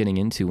stuff that you're getting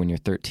into when you're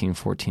 13,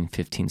 14,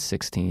 15,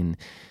 16,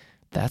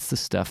 that's the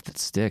stuff that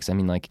sticks. I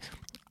mean, like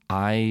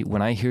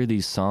when I hear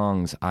these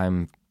songs,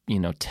 I'm,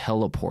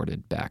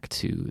 teleported back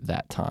to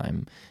that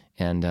time.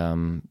 And,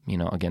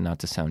 again, not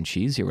to sound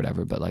cheesy or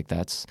whatever, but like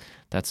that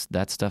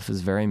stuff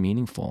is very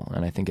meaningful.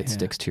 And I think it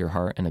sticks to your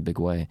heart in a big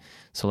way.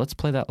 So let's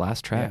play that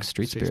last track,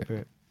 Street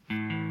Spirit.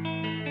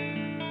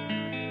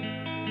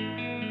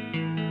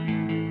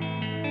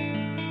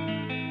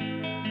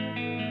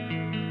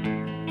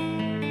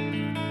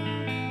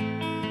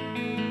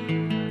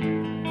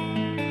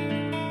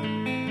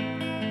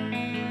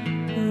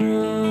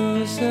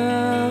 Rows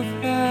of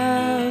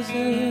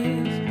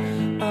houses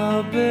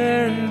all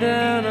bearing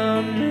down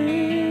on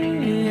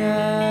me.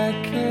 I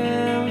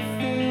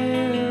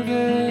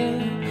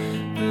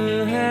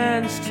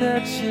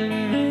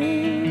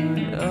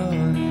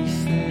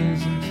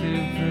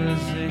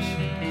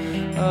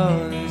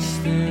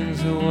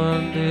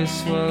they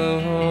swallow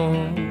whole.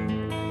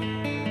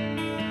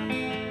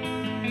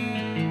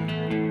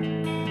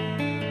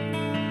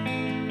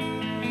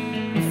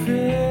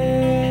 Fade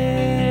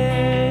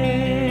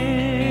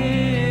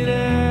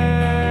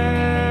out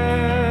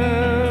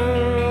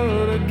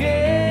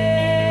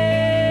again.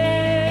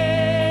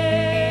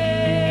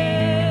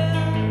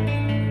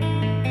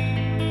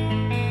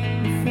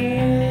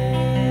 Fade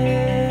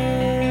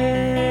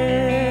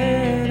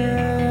out.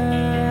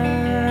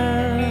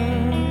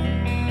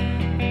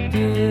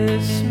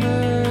 This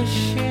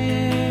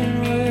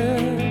machine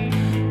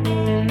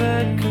will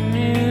not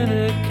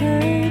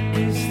communicate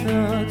these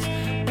thoughts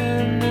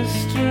and the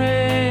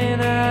strain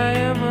I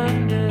am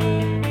under.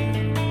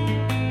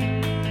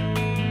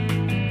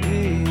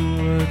 We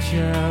watch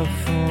out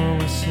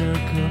for a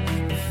circle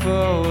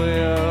before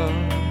we all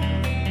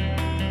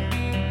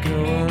go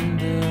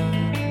under.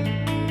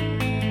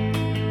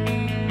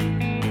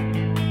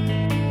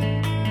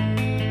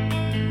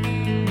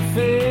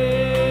 Fade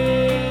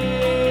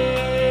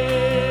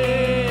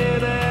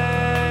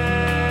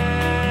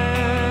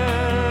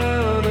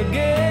out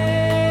again.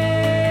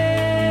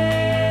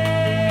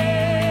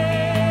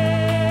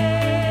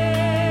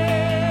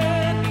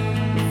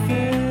 Fade out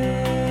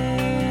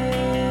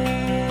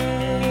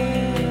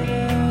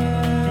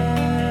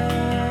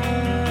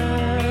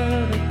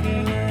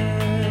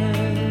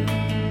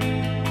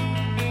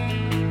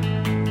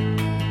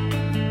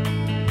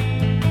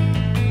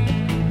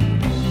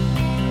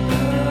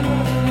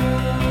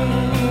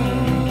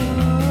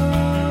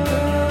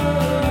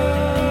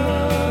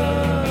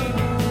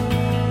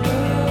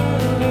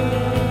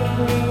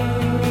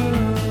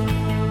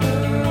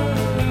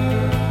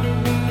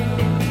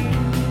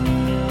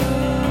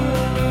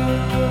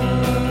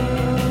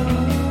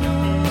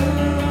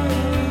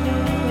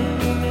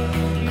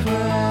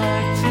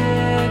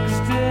Cracked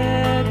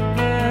dead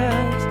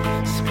bells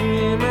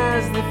scream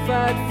as they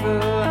fight for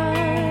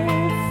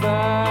life.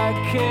 I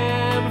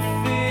can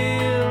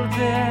feel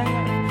death,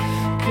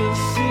 can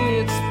see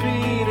its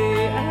beady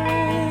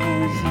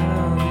eyes.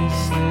 All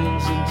these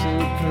things into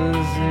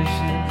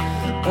position,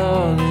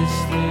 all these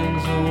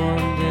things will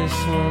one day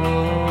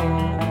swallow.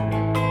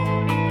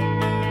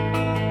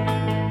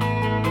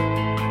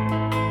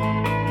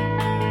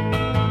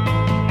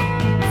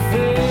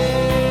 Fade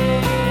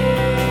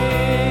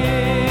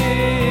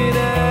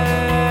out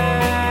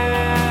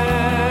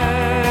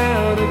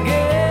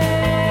again.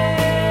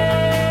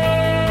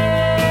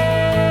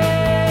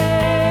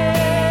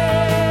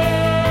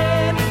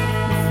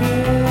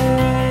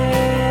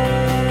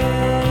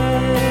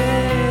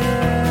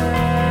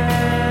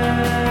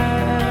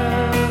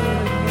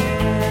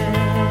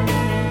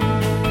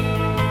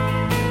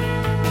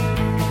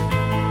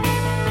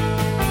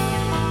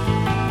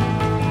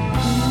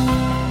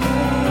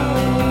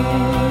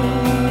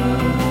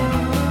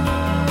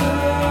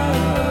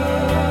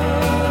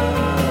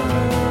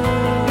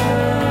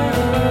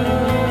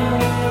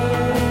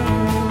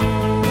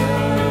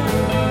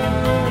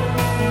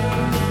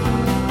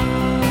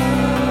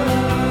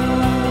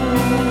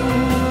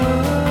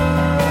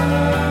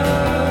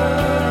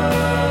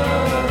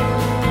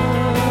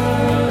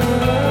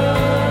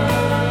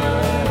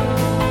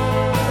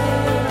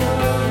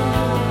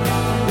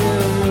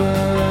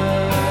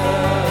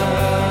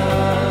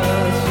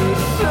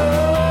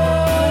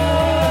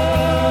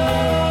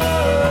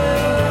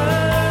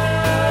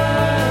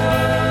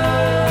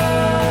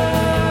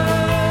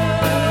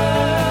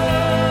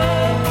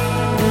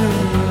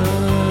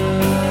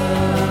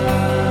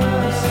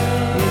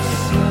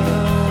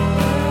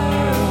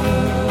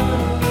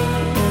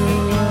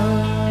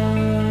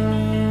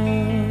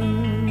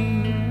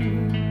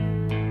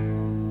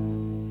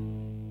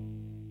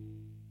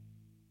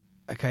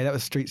 Okay, that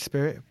was Street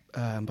Spirit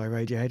by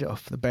Radiohead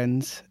off the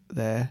Bends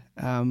there.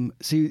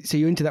 So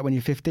you're into that when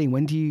you're 15.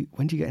 When do you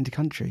get into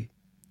country?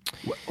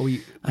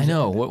 I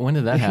know. When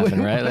did that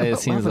happen, right? Like, it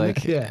seems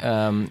like...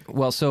 Yeah.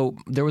 Well, so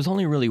there was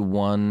only really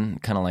one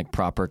kind of like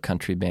proper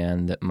country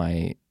band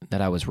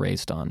that I was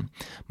raised on.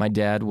 My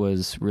dad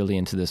was really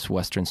into this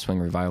Western swing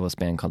revivalist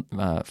band called,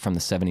 from the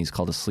 70s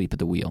called Asleep at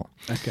the Wheel.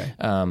 Okay.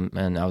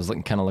 And I was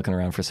kind of looking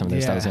around for some of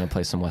this. I was going to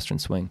play some Western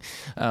swing.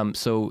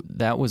 So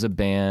that was a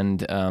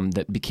band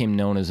that became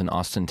known as an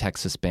Austin,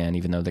 Texas band,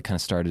 even though they kind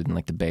of started in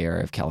like the Bay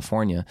Area of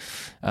California.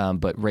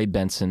 But Ray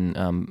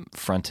Benson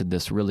fronted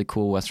this really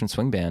cool Western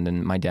swing band,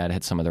 and my dad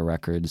had some of their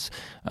records.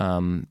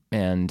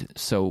 And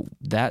so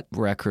that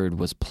record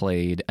was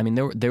played. I mean,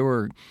 they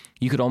were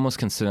you could almost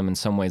consider them in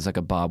some ways like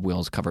a Bob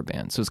Wills cover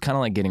band. So it's kind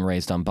of like getting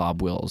raised on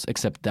Bob Wills,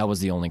 except that was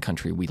the only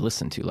country we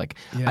listened to. Like,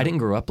 I didn't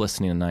grow up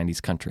listening to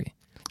 90s country.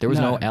 There was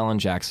no Alan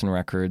Jackson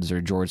records or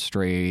George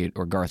Strait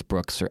or Garth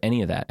Brooks or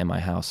any of that in my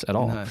house at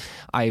all. No.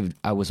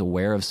 I was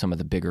aware of some of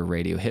the bigger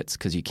radio hits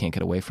because you can't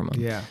get away from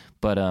them. Yeah.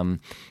 But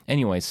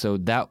anyway, so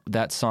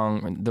that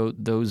song,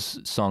 those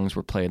songs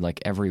were played like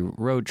every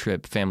road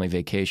trip, family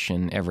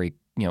vacation, every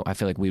I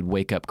feel like we'd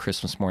wake up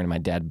Christmas morning, my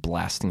dad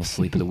blasting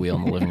Asleep at the Wheel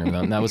in the living room.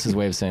 And that was his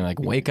way of saying, like,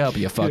 wake up,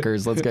 you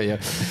fuckers, let's go.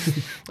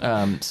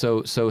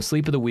 So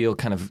Asleep at the Wheel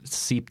kind of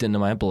seeped into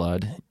my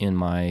blood in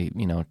my,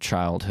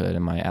 childhood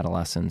and my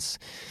adolescence.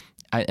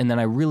 And then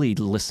I really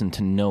listened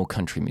to no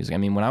country music. I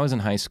mean, when I was in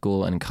high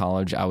school and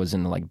college, I was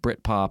into like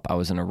Britpop, I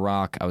was into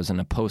rock, I was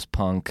into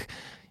post-punk.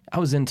 I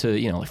was into,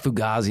 like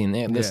Fugazi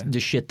and the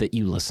shit that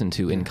you listen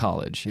to in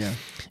college. Yeah.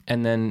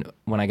 And then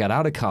when I got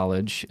out of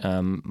college,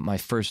 my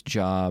first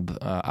job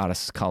out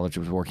of college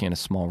was working at a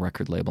small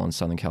record label in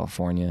Southern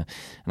California.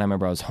 And I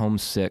remember I was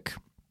homesick,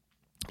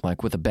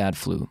 like with a bad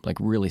flu, like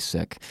really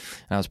sick.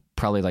 And I was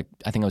probably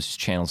I think I was just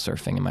channel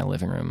surfing in my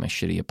living room, my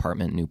shitty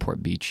apartment in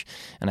Newport Beach.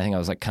 And I think I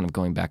was like kind of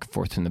going back and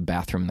forth from the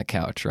bathroom and the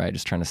couch, right?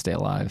 Just trying to stay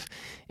alive.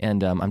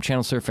 And I'm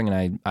channel surfing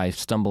and I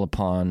stumble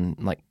upon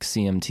like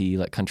CMT,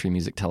 like country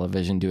music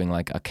television, doing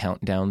like a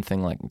countdown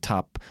thing, like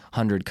top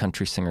 100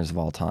 country singers of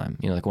all time,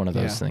 like one of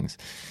those things.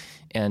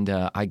 And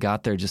I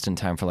got there just in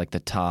time for like the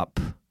top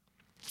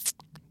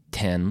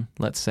 10,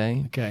 let's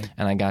say. Okay.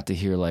 And I got to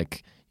hear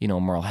like,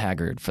 Merle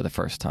Haggard for the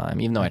first time,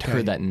 even though I'd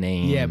heard that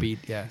name.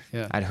 Yeah.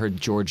 I'd heard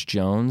George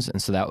Jones,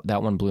 and so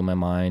that one blew my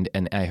mind,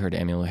 and I heard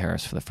Emmylou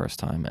Harris for the first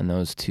time, and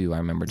those two I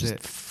remember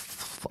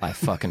I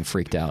fucking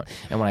freaked out.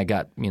 And when I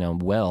got,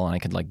 well, and I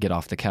could like get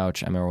off the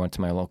couch, I remember I went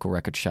to my local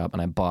record shop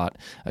and I bought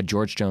a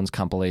George Jones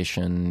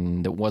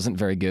compilation that wasn't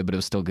very good, but it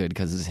was still good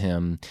because it's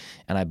him,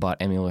 and I bought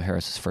Emmylou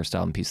Harris's first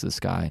album, Piece of the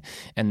Sky,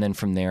 and then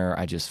from there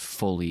I just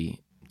fully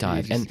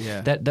dive.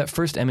 That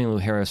first Emmylou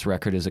Harris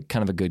record is a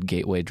kind of a good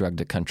gateway drug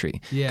to country,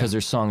 because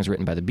there's songs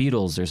written by the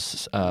Beatles,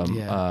 there's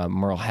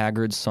Merle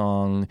Haggard's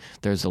song,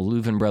 there's a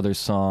Louvin Brothers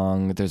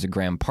song, there's a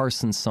Graham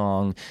Parsons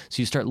song. So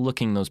you start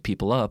looking those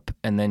people up,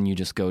 and then you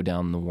just go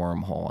down the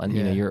wormhole, and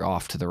you're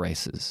off to the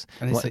races.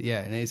 And it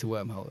is a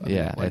wormhole.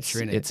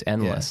 It's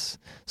endless.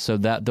 Yeah. So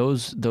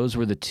those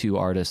were the two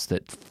artists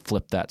that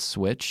flipped that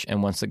switch,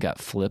 and once it got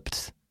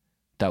flipped,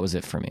 that was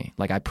it for me.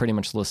 Like I pretty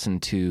much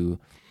listened to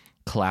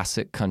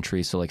classic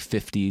country, so like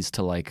 50s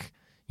to like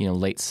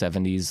late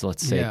 70s,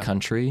 let's say,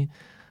 country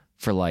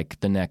for like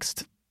the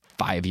next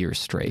 5 years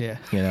straight.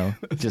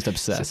 Just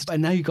obsessed.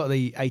 And now you've got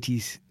the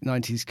 80s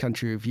 90s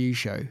country review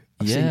show.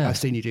 I've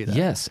seen you do that.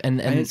 Yes,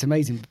 and it's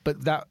amazing.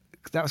 But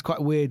that was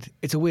quite weird.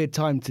 It's a weird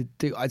time to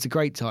do. It's a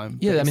great time.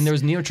 Yeah, I mean, there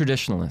was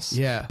neo-traditionalists.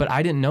 Yeah. But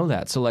I didn't know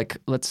that. So, like,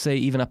 let's say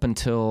even up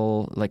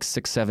until like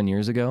 6-7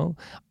 years ago,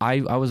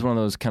 I was one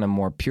of those kind of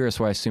more purists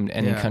where I assumed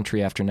any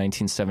country after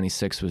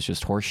 1976 was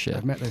just horse shit.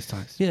 I've met those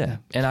types. Yeah.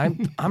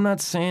 And I'm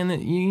not saying that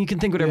you can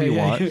think whatever you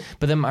want.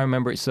 But then I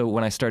remember, so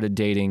when I started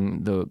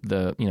dating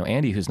the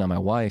Andy, who's now my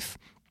wife,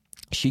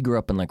 she grew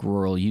up in like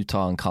rural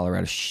Utah and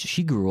Colorado.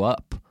 She grew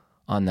up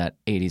on that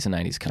 80s and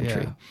 90s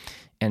country. Yeah.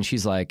 And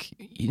she's like,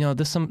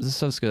 this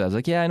stuff's good. I was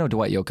like, yeah, I know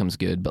Dwight Yoakam's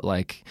good, but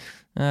like,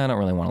 I don't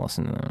really want to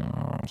listen to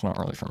that. It's not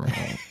really for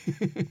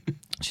me.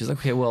 She's like,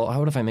 okay, well,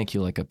 what if I make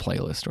you like a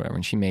playlist or whatever?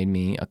 And she made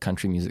me a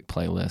country music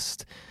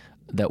playlist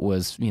that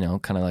was,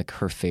 kind of like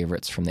her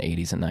favorites from the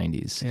 80s and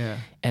 90s. Yeah.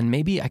 And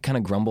maybe I kind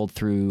of grumbled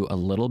through a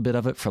little bit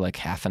of it for like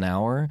half an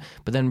hour,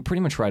 but then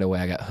pretty much right away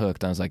I got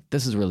hooked. I was like,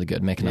 this is really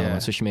good, make another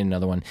one. So she made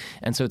another one.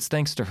 And so it's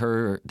thanks to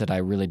her that I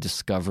really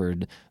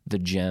discovered the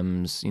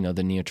gems,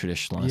 the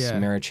neo-traditionalists,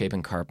 Mary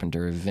Chapin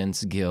Carpenter,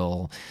 Vince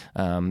Gill,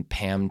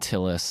 Pam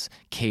Tillis,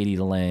 Katie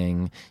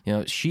Lang.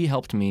 She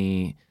helped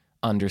me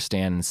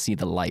understand and see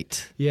the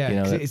light. Yeah,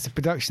 it's a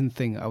production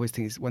thing. I always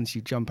think it's once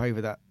you jump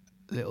over that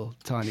little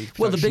tiny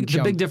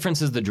the big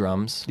difference is the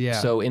drums. Yeah.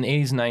 So in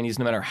 80s and 90s,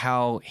 no matter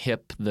how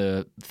hip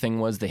the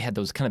thing was, they had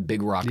those kind of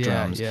big rock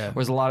drums. Yeah.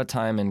 Whereas a lot of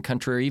time in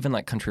country, or even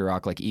like country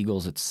rock, like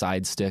Eagles, it's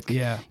side stick.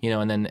 Yeah.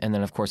 And then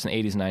of course in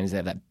the 80s and 90s they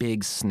have that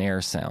big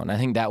snare sound. I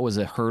think that was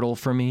a hurdle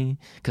for me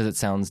because it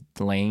sounds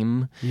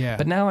lame. Yeah.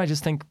 But now I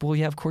just think, well,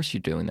 yeah, of course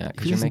you're doing that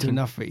because you're making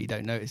enough of it, you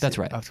don't notice. That's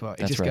right. After a while, it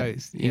That's just right.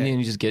 goes. Yeah.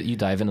 And you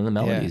dive into the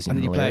melodies. And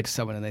then you play it lyrics. to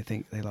someone and they're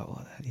like, what the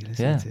hell are you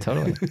listening to? Yeah,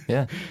 totally.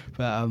 Yeah.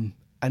 But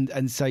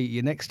And so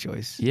your next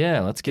choice.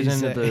 Yeah, let's get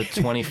into the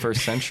 21st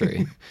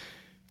century.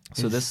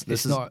 So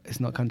it's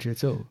not country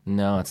at all.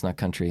 No, it's not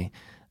country,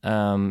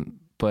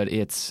 but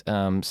it's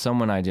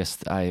someone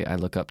I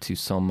look up to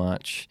so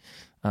much.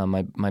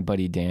 My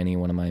buddy Danny,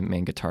 one of my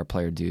main guitar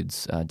player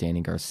dudes,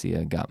 Danny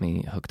Garcia, got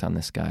me hooked on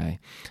this guy.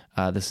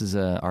 This is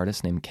an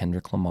artist named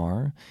Kendrick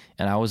Lamar,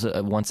 and I was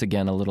once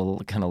again a little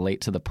kind of late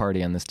to the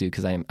party on this dude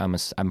because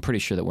I'm pretty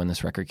sure that when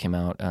this record came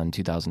out in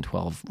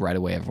 2012, right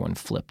away everyone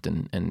flipped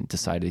and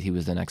decided he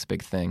was the next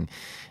big thing,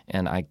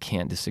 and I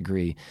can't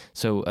disagree.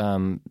 So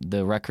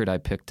the record I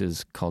picked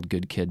is called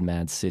 "Good Kid,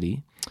 Mad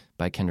City"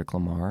 by Kendrick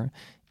Lamar,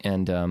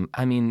 and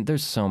I mean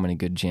there's so many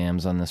good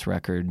jams on this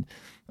record.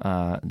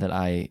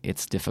 That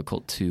it's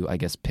difficult to, I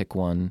guess, pick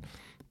one.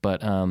 But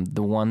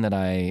the one that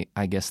I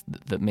guess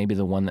that maybe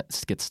the one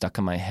that gets stuck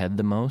in my head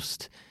the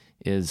most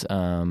is,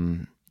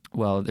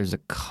 there's a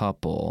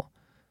couple.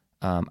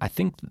 I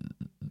think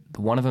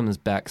one of them is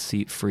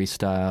Backseat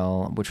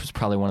Freestyle, which was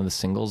probably one of the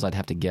singles, I'd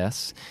have to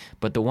guess.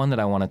 But the one that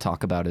I want to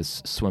talk about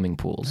is Swimming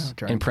Pools.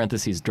 In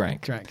parentheses,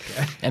 Drank. Yeah.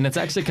 And it's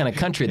actually kind of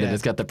country that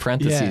it's got the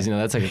parentheses. Yeah.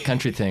 That's like a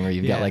country thing where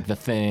you've got like the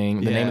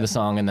thing, the name of the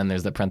song, and then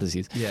there's the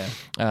parentheses.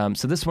 Yeah.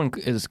 So this one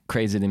is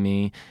crazy to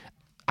me.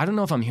 I don't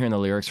know if I'm hearing the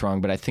lyrics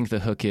wrong, but I think the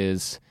hook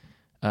is,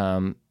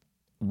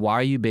 why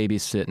are you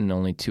babysitting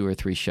only 2 or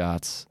 3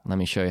 shots? Let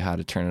me show you how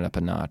to turn it up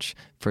a notch.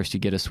 First you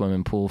get a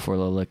swimming pool full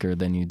of liquor,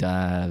 then you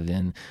dive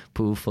in,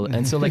 pool full.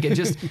 And so like it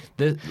just,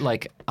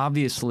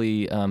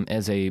 obviously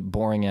as a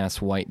boring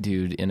ass white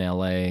dude in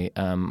LA,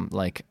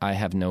 like I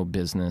have no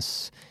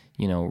business,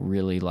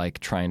 really like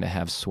trying to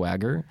have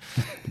swagger.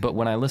 But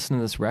when I listen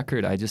to this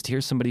record, I just hear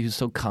somebody who's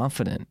so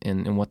confident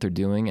in what they're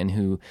doing, and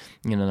who,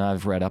 now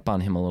I've read up on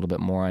him a little bit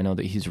more. I know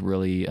that he's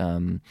really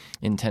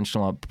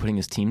intentional about putting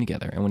his team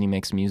together. And when he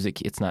makes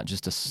music, it's not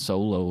just a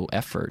solo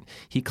effort.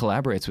 He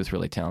collaborates with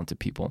really talented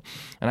people.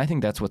 And I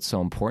think that's what's so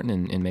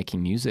important in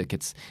making music.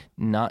 It's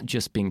not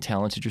just being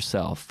talented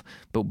yourself,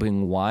 but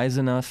being wise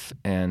enough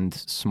and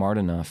smart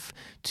enough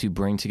to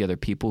bring together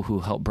people who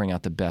help bring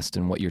out the best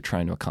in what you're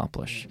trying to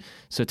accomplish.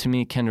 So to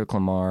me, Kendrick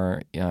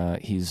Lamar,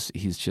 he's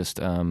just,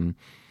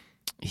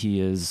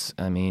 he's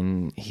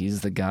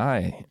the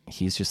guy.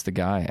 He's just the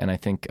guy. And I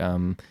think,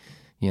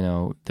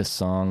 this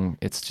song,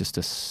 it's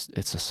a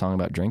song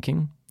about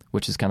drinking,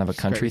 which is kind of a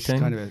country thing.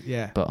 Kind of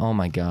yeah. But oh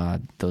my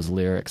God, those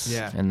lyrics.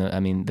 Yeah. And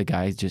the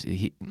guy just,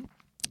 he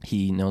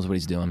knows what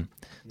he's doing.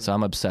 So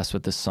I'm obsessed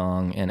with this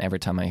song, and every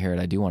time I hear it,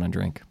 I do want to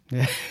drink.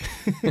 Yeah.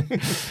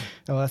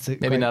 Oh, that's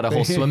it. Maybe not a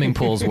whole swimming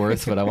pool's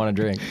worth, but I want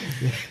to drink.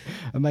 Yeah.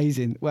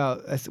 Amazing.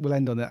 Well, we'll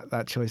end on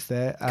that choice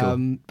there.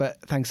 Cool. But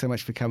thanks so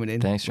much for coming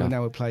in. Thanks, Josh. Now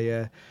we'll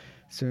play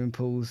Swimming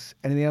Pools.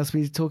 Anything else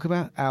we need to talk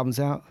about? Album's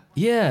out.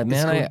 Yeah,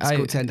 man. It's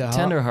called Tender Heart.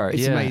 Tender Heart,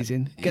 It's yeah.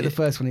 amazing. Get the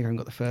first one if you haven't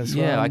got the first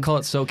one. Yeah, I call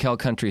it SoCal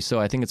country, so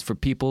I think it's for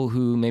people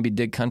who maybe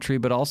dig country,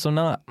 but also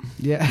not.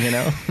 Yeah.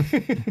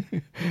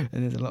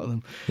 And there's a lot of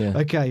them. Yeah.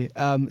 Okay,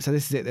 so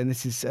this is it then.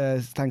 This is,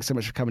 thanks so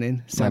much for coming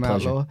in, Sam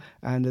pleasure. Outlaw.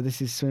 And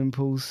this is Swimming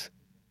Pools,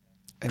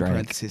 in Drank.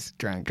 parentheses,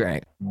 Drank.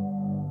 Drank.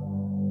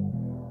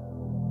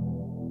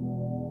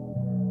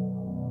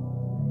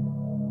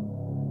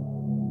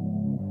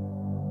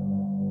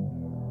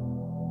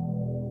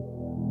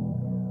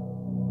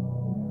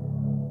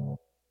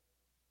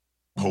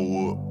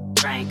 Hold up.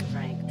 Drank.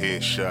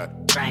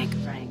 Headshot. Drank.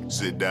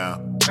 Sit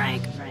down.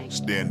 Drank.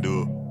 Stand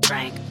up.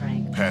 Drank.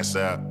 Pass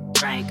out.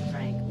 Drank.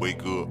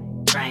 Wake up.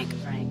 Drank.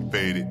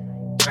 Fade it.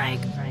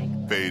 Drank.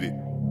 Fade it.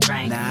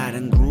 Nah, I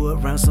done grew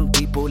around some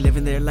people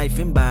living their life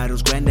in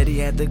bottles. Granddaddy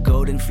had the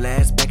golden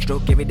flask,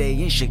 backstroke every day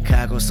in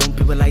Chicago. Some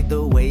people like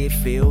the way it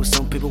feels.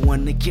 Some people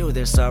want to kill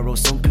their sorrow.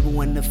 Some people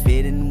want to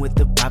fit in with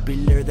the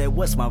popular. That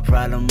was my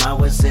problem. I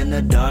was in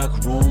a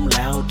dark room,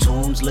 loud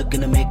tunes,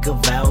 looking to make a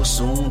vow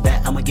soon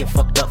that I'ma get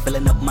fucked up,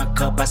 filling up my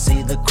cup. I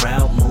see the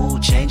crowd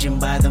mood changing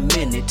by the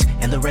minute,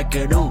 and the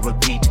record on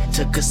repeat.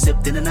 Took a sip,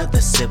 then another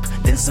sip.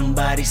 Then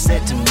somebody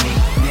said to me,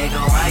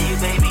 nigga, why you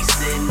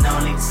babysitting?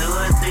 Only 2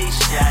 or 3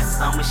 shots.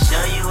 I'ma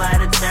show you how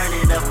to turn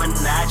it up a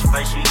notch.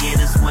 First you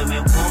get a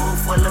swimming pool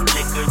full of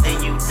liquor,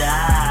 then you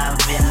dive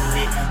in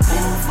it.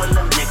 Pool full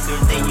of liquor,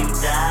 then you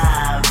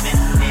dive in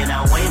it. I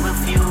wave a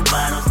few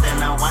bottles,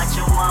 then I watch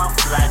them all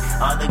fly.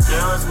 All the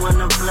girls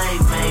wanna play,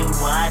 they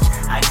watch.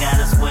 I got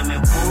a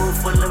swimming pool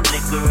full of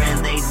liquor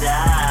and they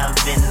dive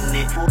in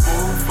it. Pool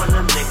full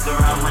of liquor,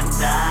 I'ma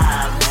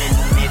dive in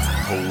it.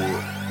 Hold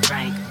up.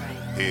 Drank.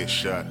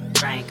 Headshot.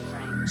 Drank.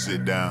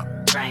 Sit down.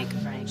 Drank.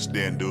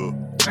 Stand up.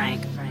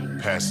 Drank.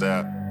 Pass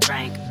out.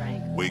 Drank.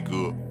 Wake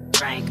up.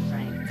 Drank.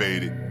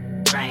 Fade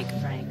it. Drank.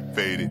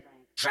 Fade it.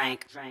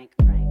 Drank.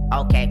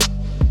 Okay,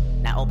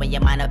 now open your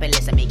mind up and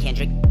listen to me,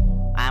 Kendrick.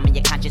 I'm in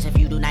your conscience. If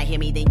you do not hear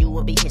me, then you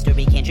will be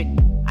history, Kendrick.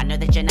 I know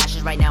that you're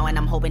nauseous right now, and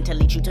I'm hoping to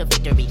lead you to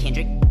victory,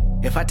 Kendrick.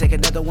 If I take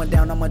another one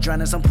down, I'ma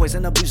drown in some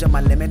poison, abusing my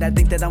limit. I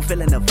think that I'm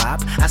feeling the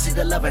vibe. I see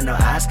the love in her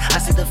eyes. I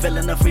see the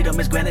feeling of freedom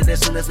is granted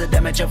as soon as the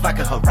damage of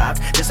vodka arrives.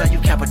 This how you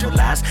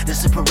capitalize.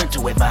 This is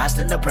parental advice.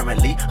 And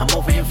apparently, I'm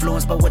over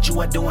influenced by what you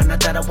are doing. I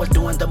thought I was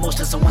doing the most,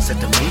 and someone said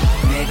to me,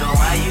 nigga,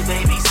 why you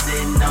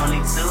babysitting?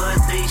 Only 2 or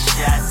 3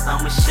 shots.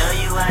 I'ma show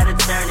you how to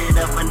turn it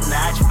up a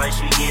notch.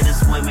 First you get a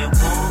swimming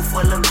pool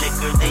full of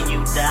liquor, then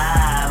you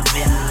dive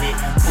in it.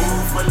 Pool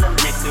full of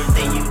liquor,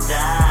 then you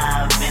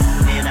dive in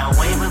it. I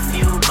wave a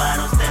few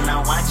bottles, then I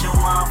watch them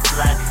all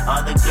fly.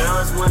 All the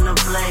girls wanna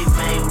play,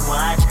 they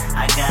watch.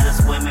 I got a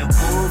swimming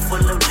pool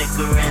full of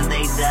liquor and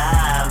they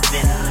dive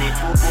in it.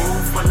 Pool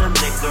full of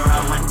liquor,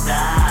 I'ma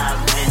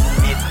dive in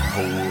it.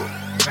 Hold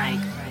up.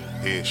 Drank.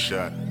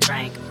 Headshot.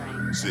 Drank.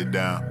 Sit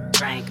down.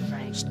 Drank.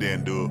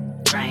 Stand up.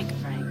 Drank.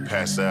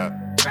 Pass out.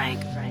 Drank.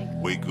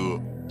 Wake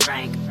up.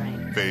 Drank.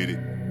 Fade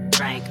it.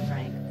 Drank.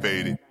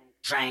 Fade it.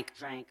 Drank.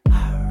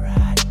 I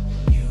ride,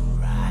 you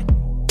ride,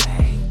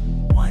 bang.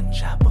 1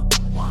 chopper,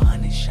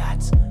 100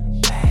 shots,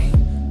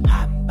 bang.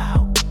 Hop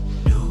out,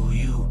 do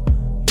you,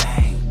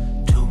 bang.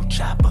 2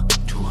 chopper,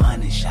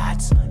 200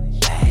 shots,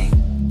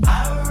 bang.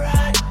 I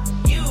ride,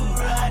 you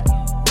ride,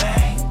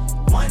 bang.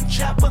 1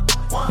 chopper,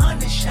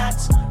 100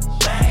 shots,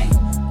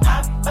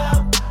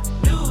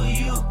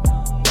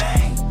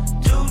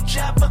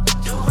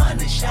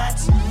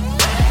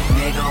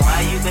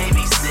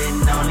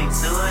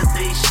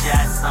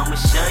 I'ma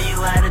show you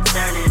how to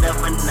turn it up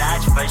a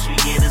notch. First you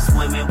get a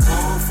swimming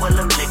pool full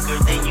of liquor,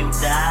 then you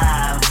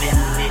dive in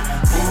it.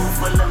 Pool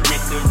full of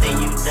liquor, then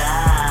you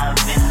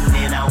dive in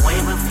it. I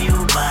wave a few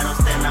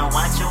bottles, then I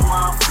watch them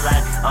all fly.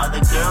 All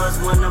the girls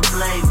wanna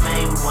play,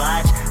 they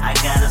watch. I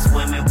got a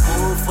swimming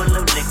pool full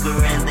of liquor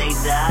and they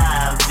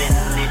dive in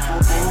it.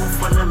 Pool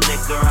full of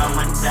liquor,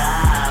 I'ma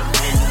dive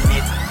in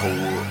it.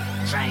 Hold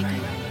up.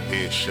 Drinking,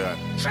 Headshot.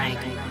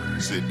 drinking,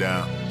 Sit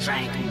down.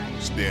 drinking,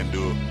 Stand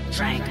up.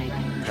 drinking,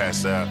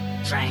 Pass out.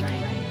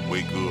 drinking,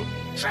 Wake up.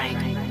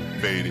 drinking,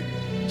 Fade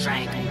it.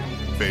 drinking,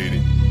 Fade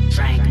it.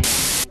 drinking.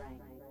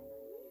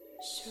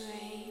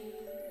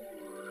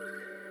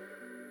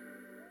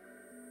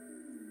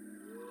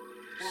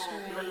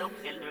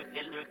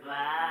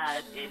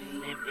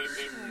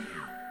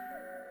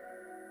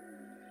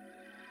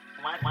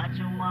 Watch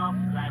them all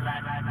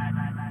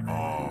fly.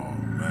 Oh,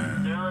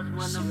 man.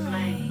 Girls wanna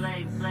play.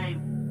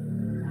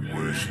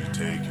 Where's she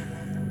taking?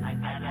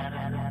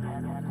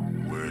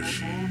 Where's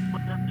she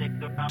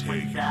taking?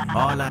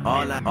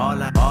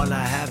 All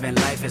I have in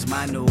life is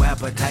my new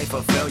appetite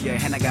for failure.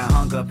 And I got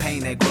hunger,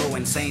 pain that grow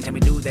insane. Tell me,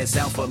 do that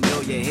sound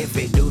familiar? If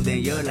it do, then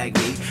you're like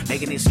me.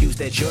 Make an excuse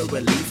that your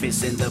relief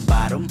is in the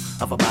bottom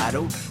of a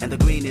bottle. And the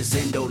green is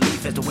in the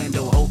leaf. As the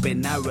window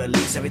open, I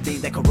release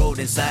everything that corrode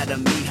inside of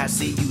me. I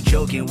see you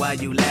joking while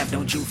you laugh.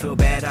 Don't you feel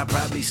bad? I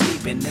probably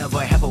sleep and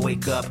never ever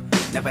wake up.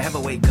 Never ever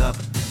wake up.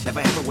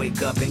 Never ever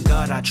wake up. In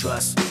God I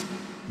trust.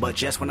 But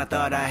just when I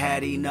thought I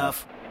had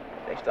enough,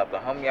 they stopped to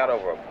hum me out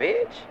over a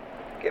bitch.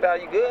 Get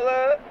out, you good,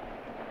 lad?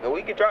 But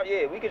we can drop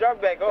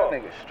it back off.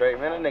 That nigga straight,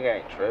 man. That nigga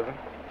ain't tripping.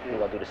 We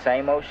gonna do the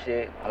same old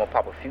shit. I'm gonna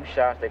pop a few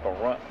shots. They gonna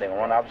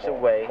run opposite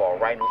way. Fall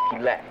right in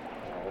the lap.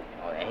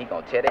 And he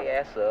gonna tear their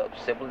ass up.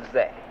 Simple as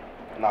that.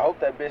 And I hope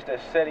that bitch that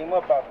set him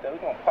up out there, we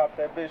gonna pop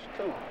that bitch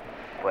too.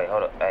 Wait,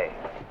 hold up. Hey,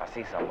 I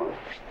see something.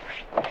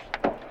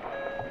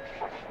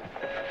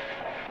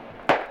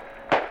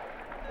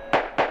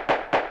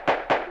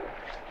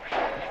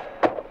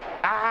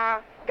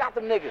 Got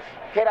them niggas.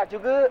 K-Dot, you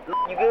good?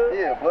 You good?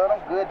 Yeah, blood,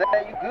 I'm good.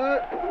 Dad, you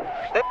good?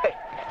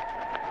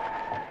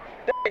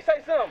 Hey,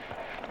 say something.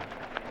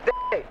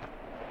 Hey,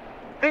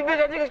 these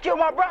bitch niggas killed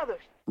my brother.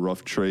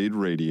 Rough Trade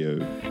Radio.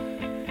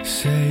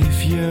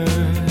 Savior,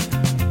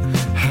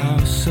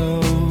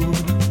 household,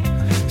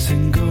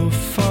 single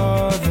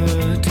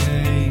father,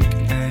 take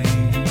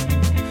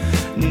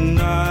aim.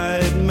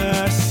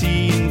 Nightmare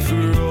scene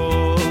for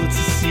all to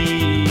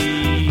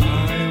see.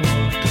 I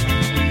walked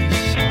on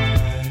his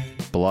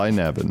side. Bly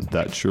Navin,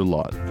 that's your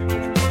lot.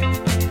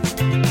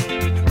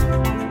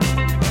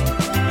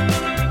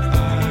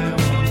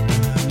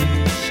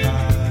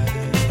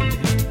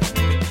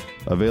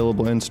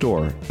 Available in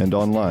store and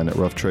online at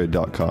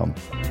roughtrade.com.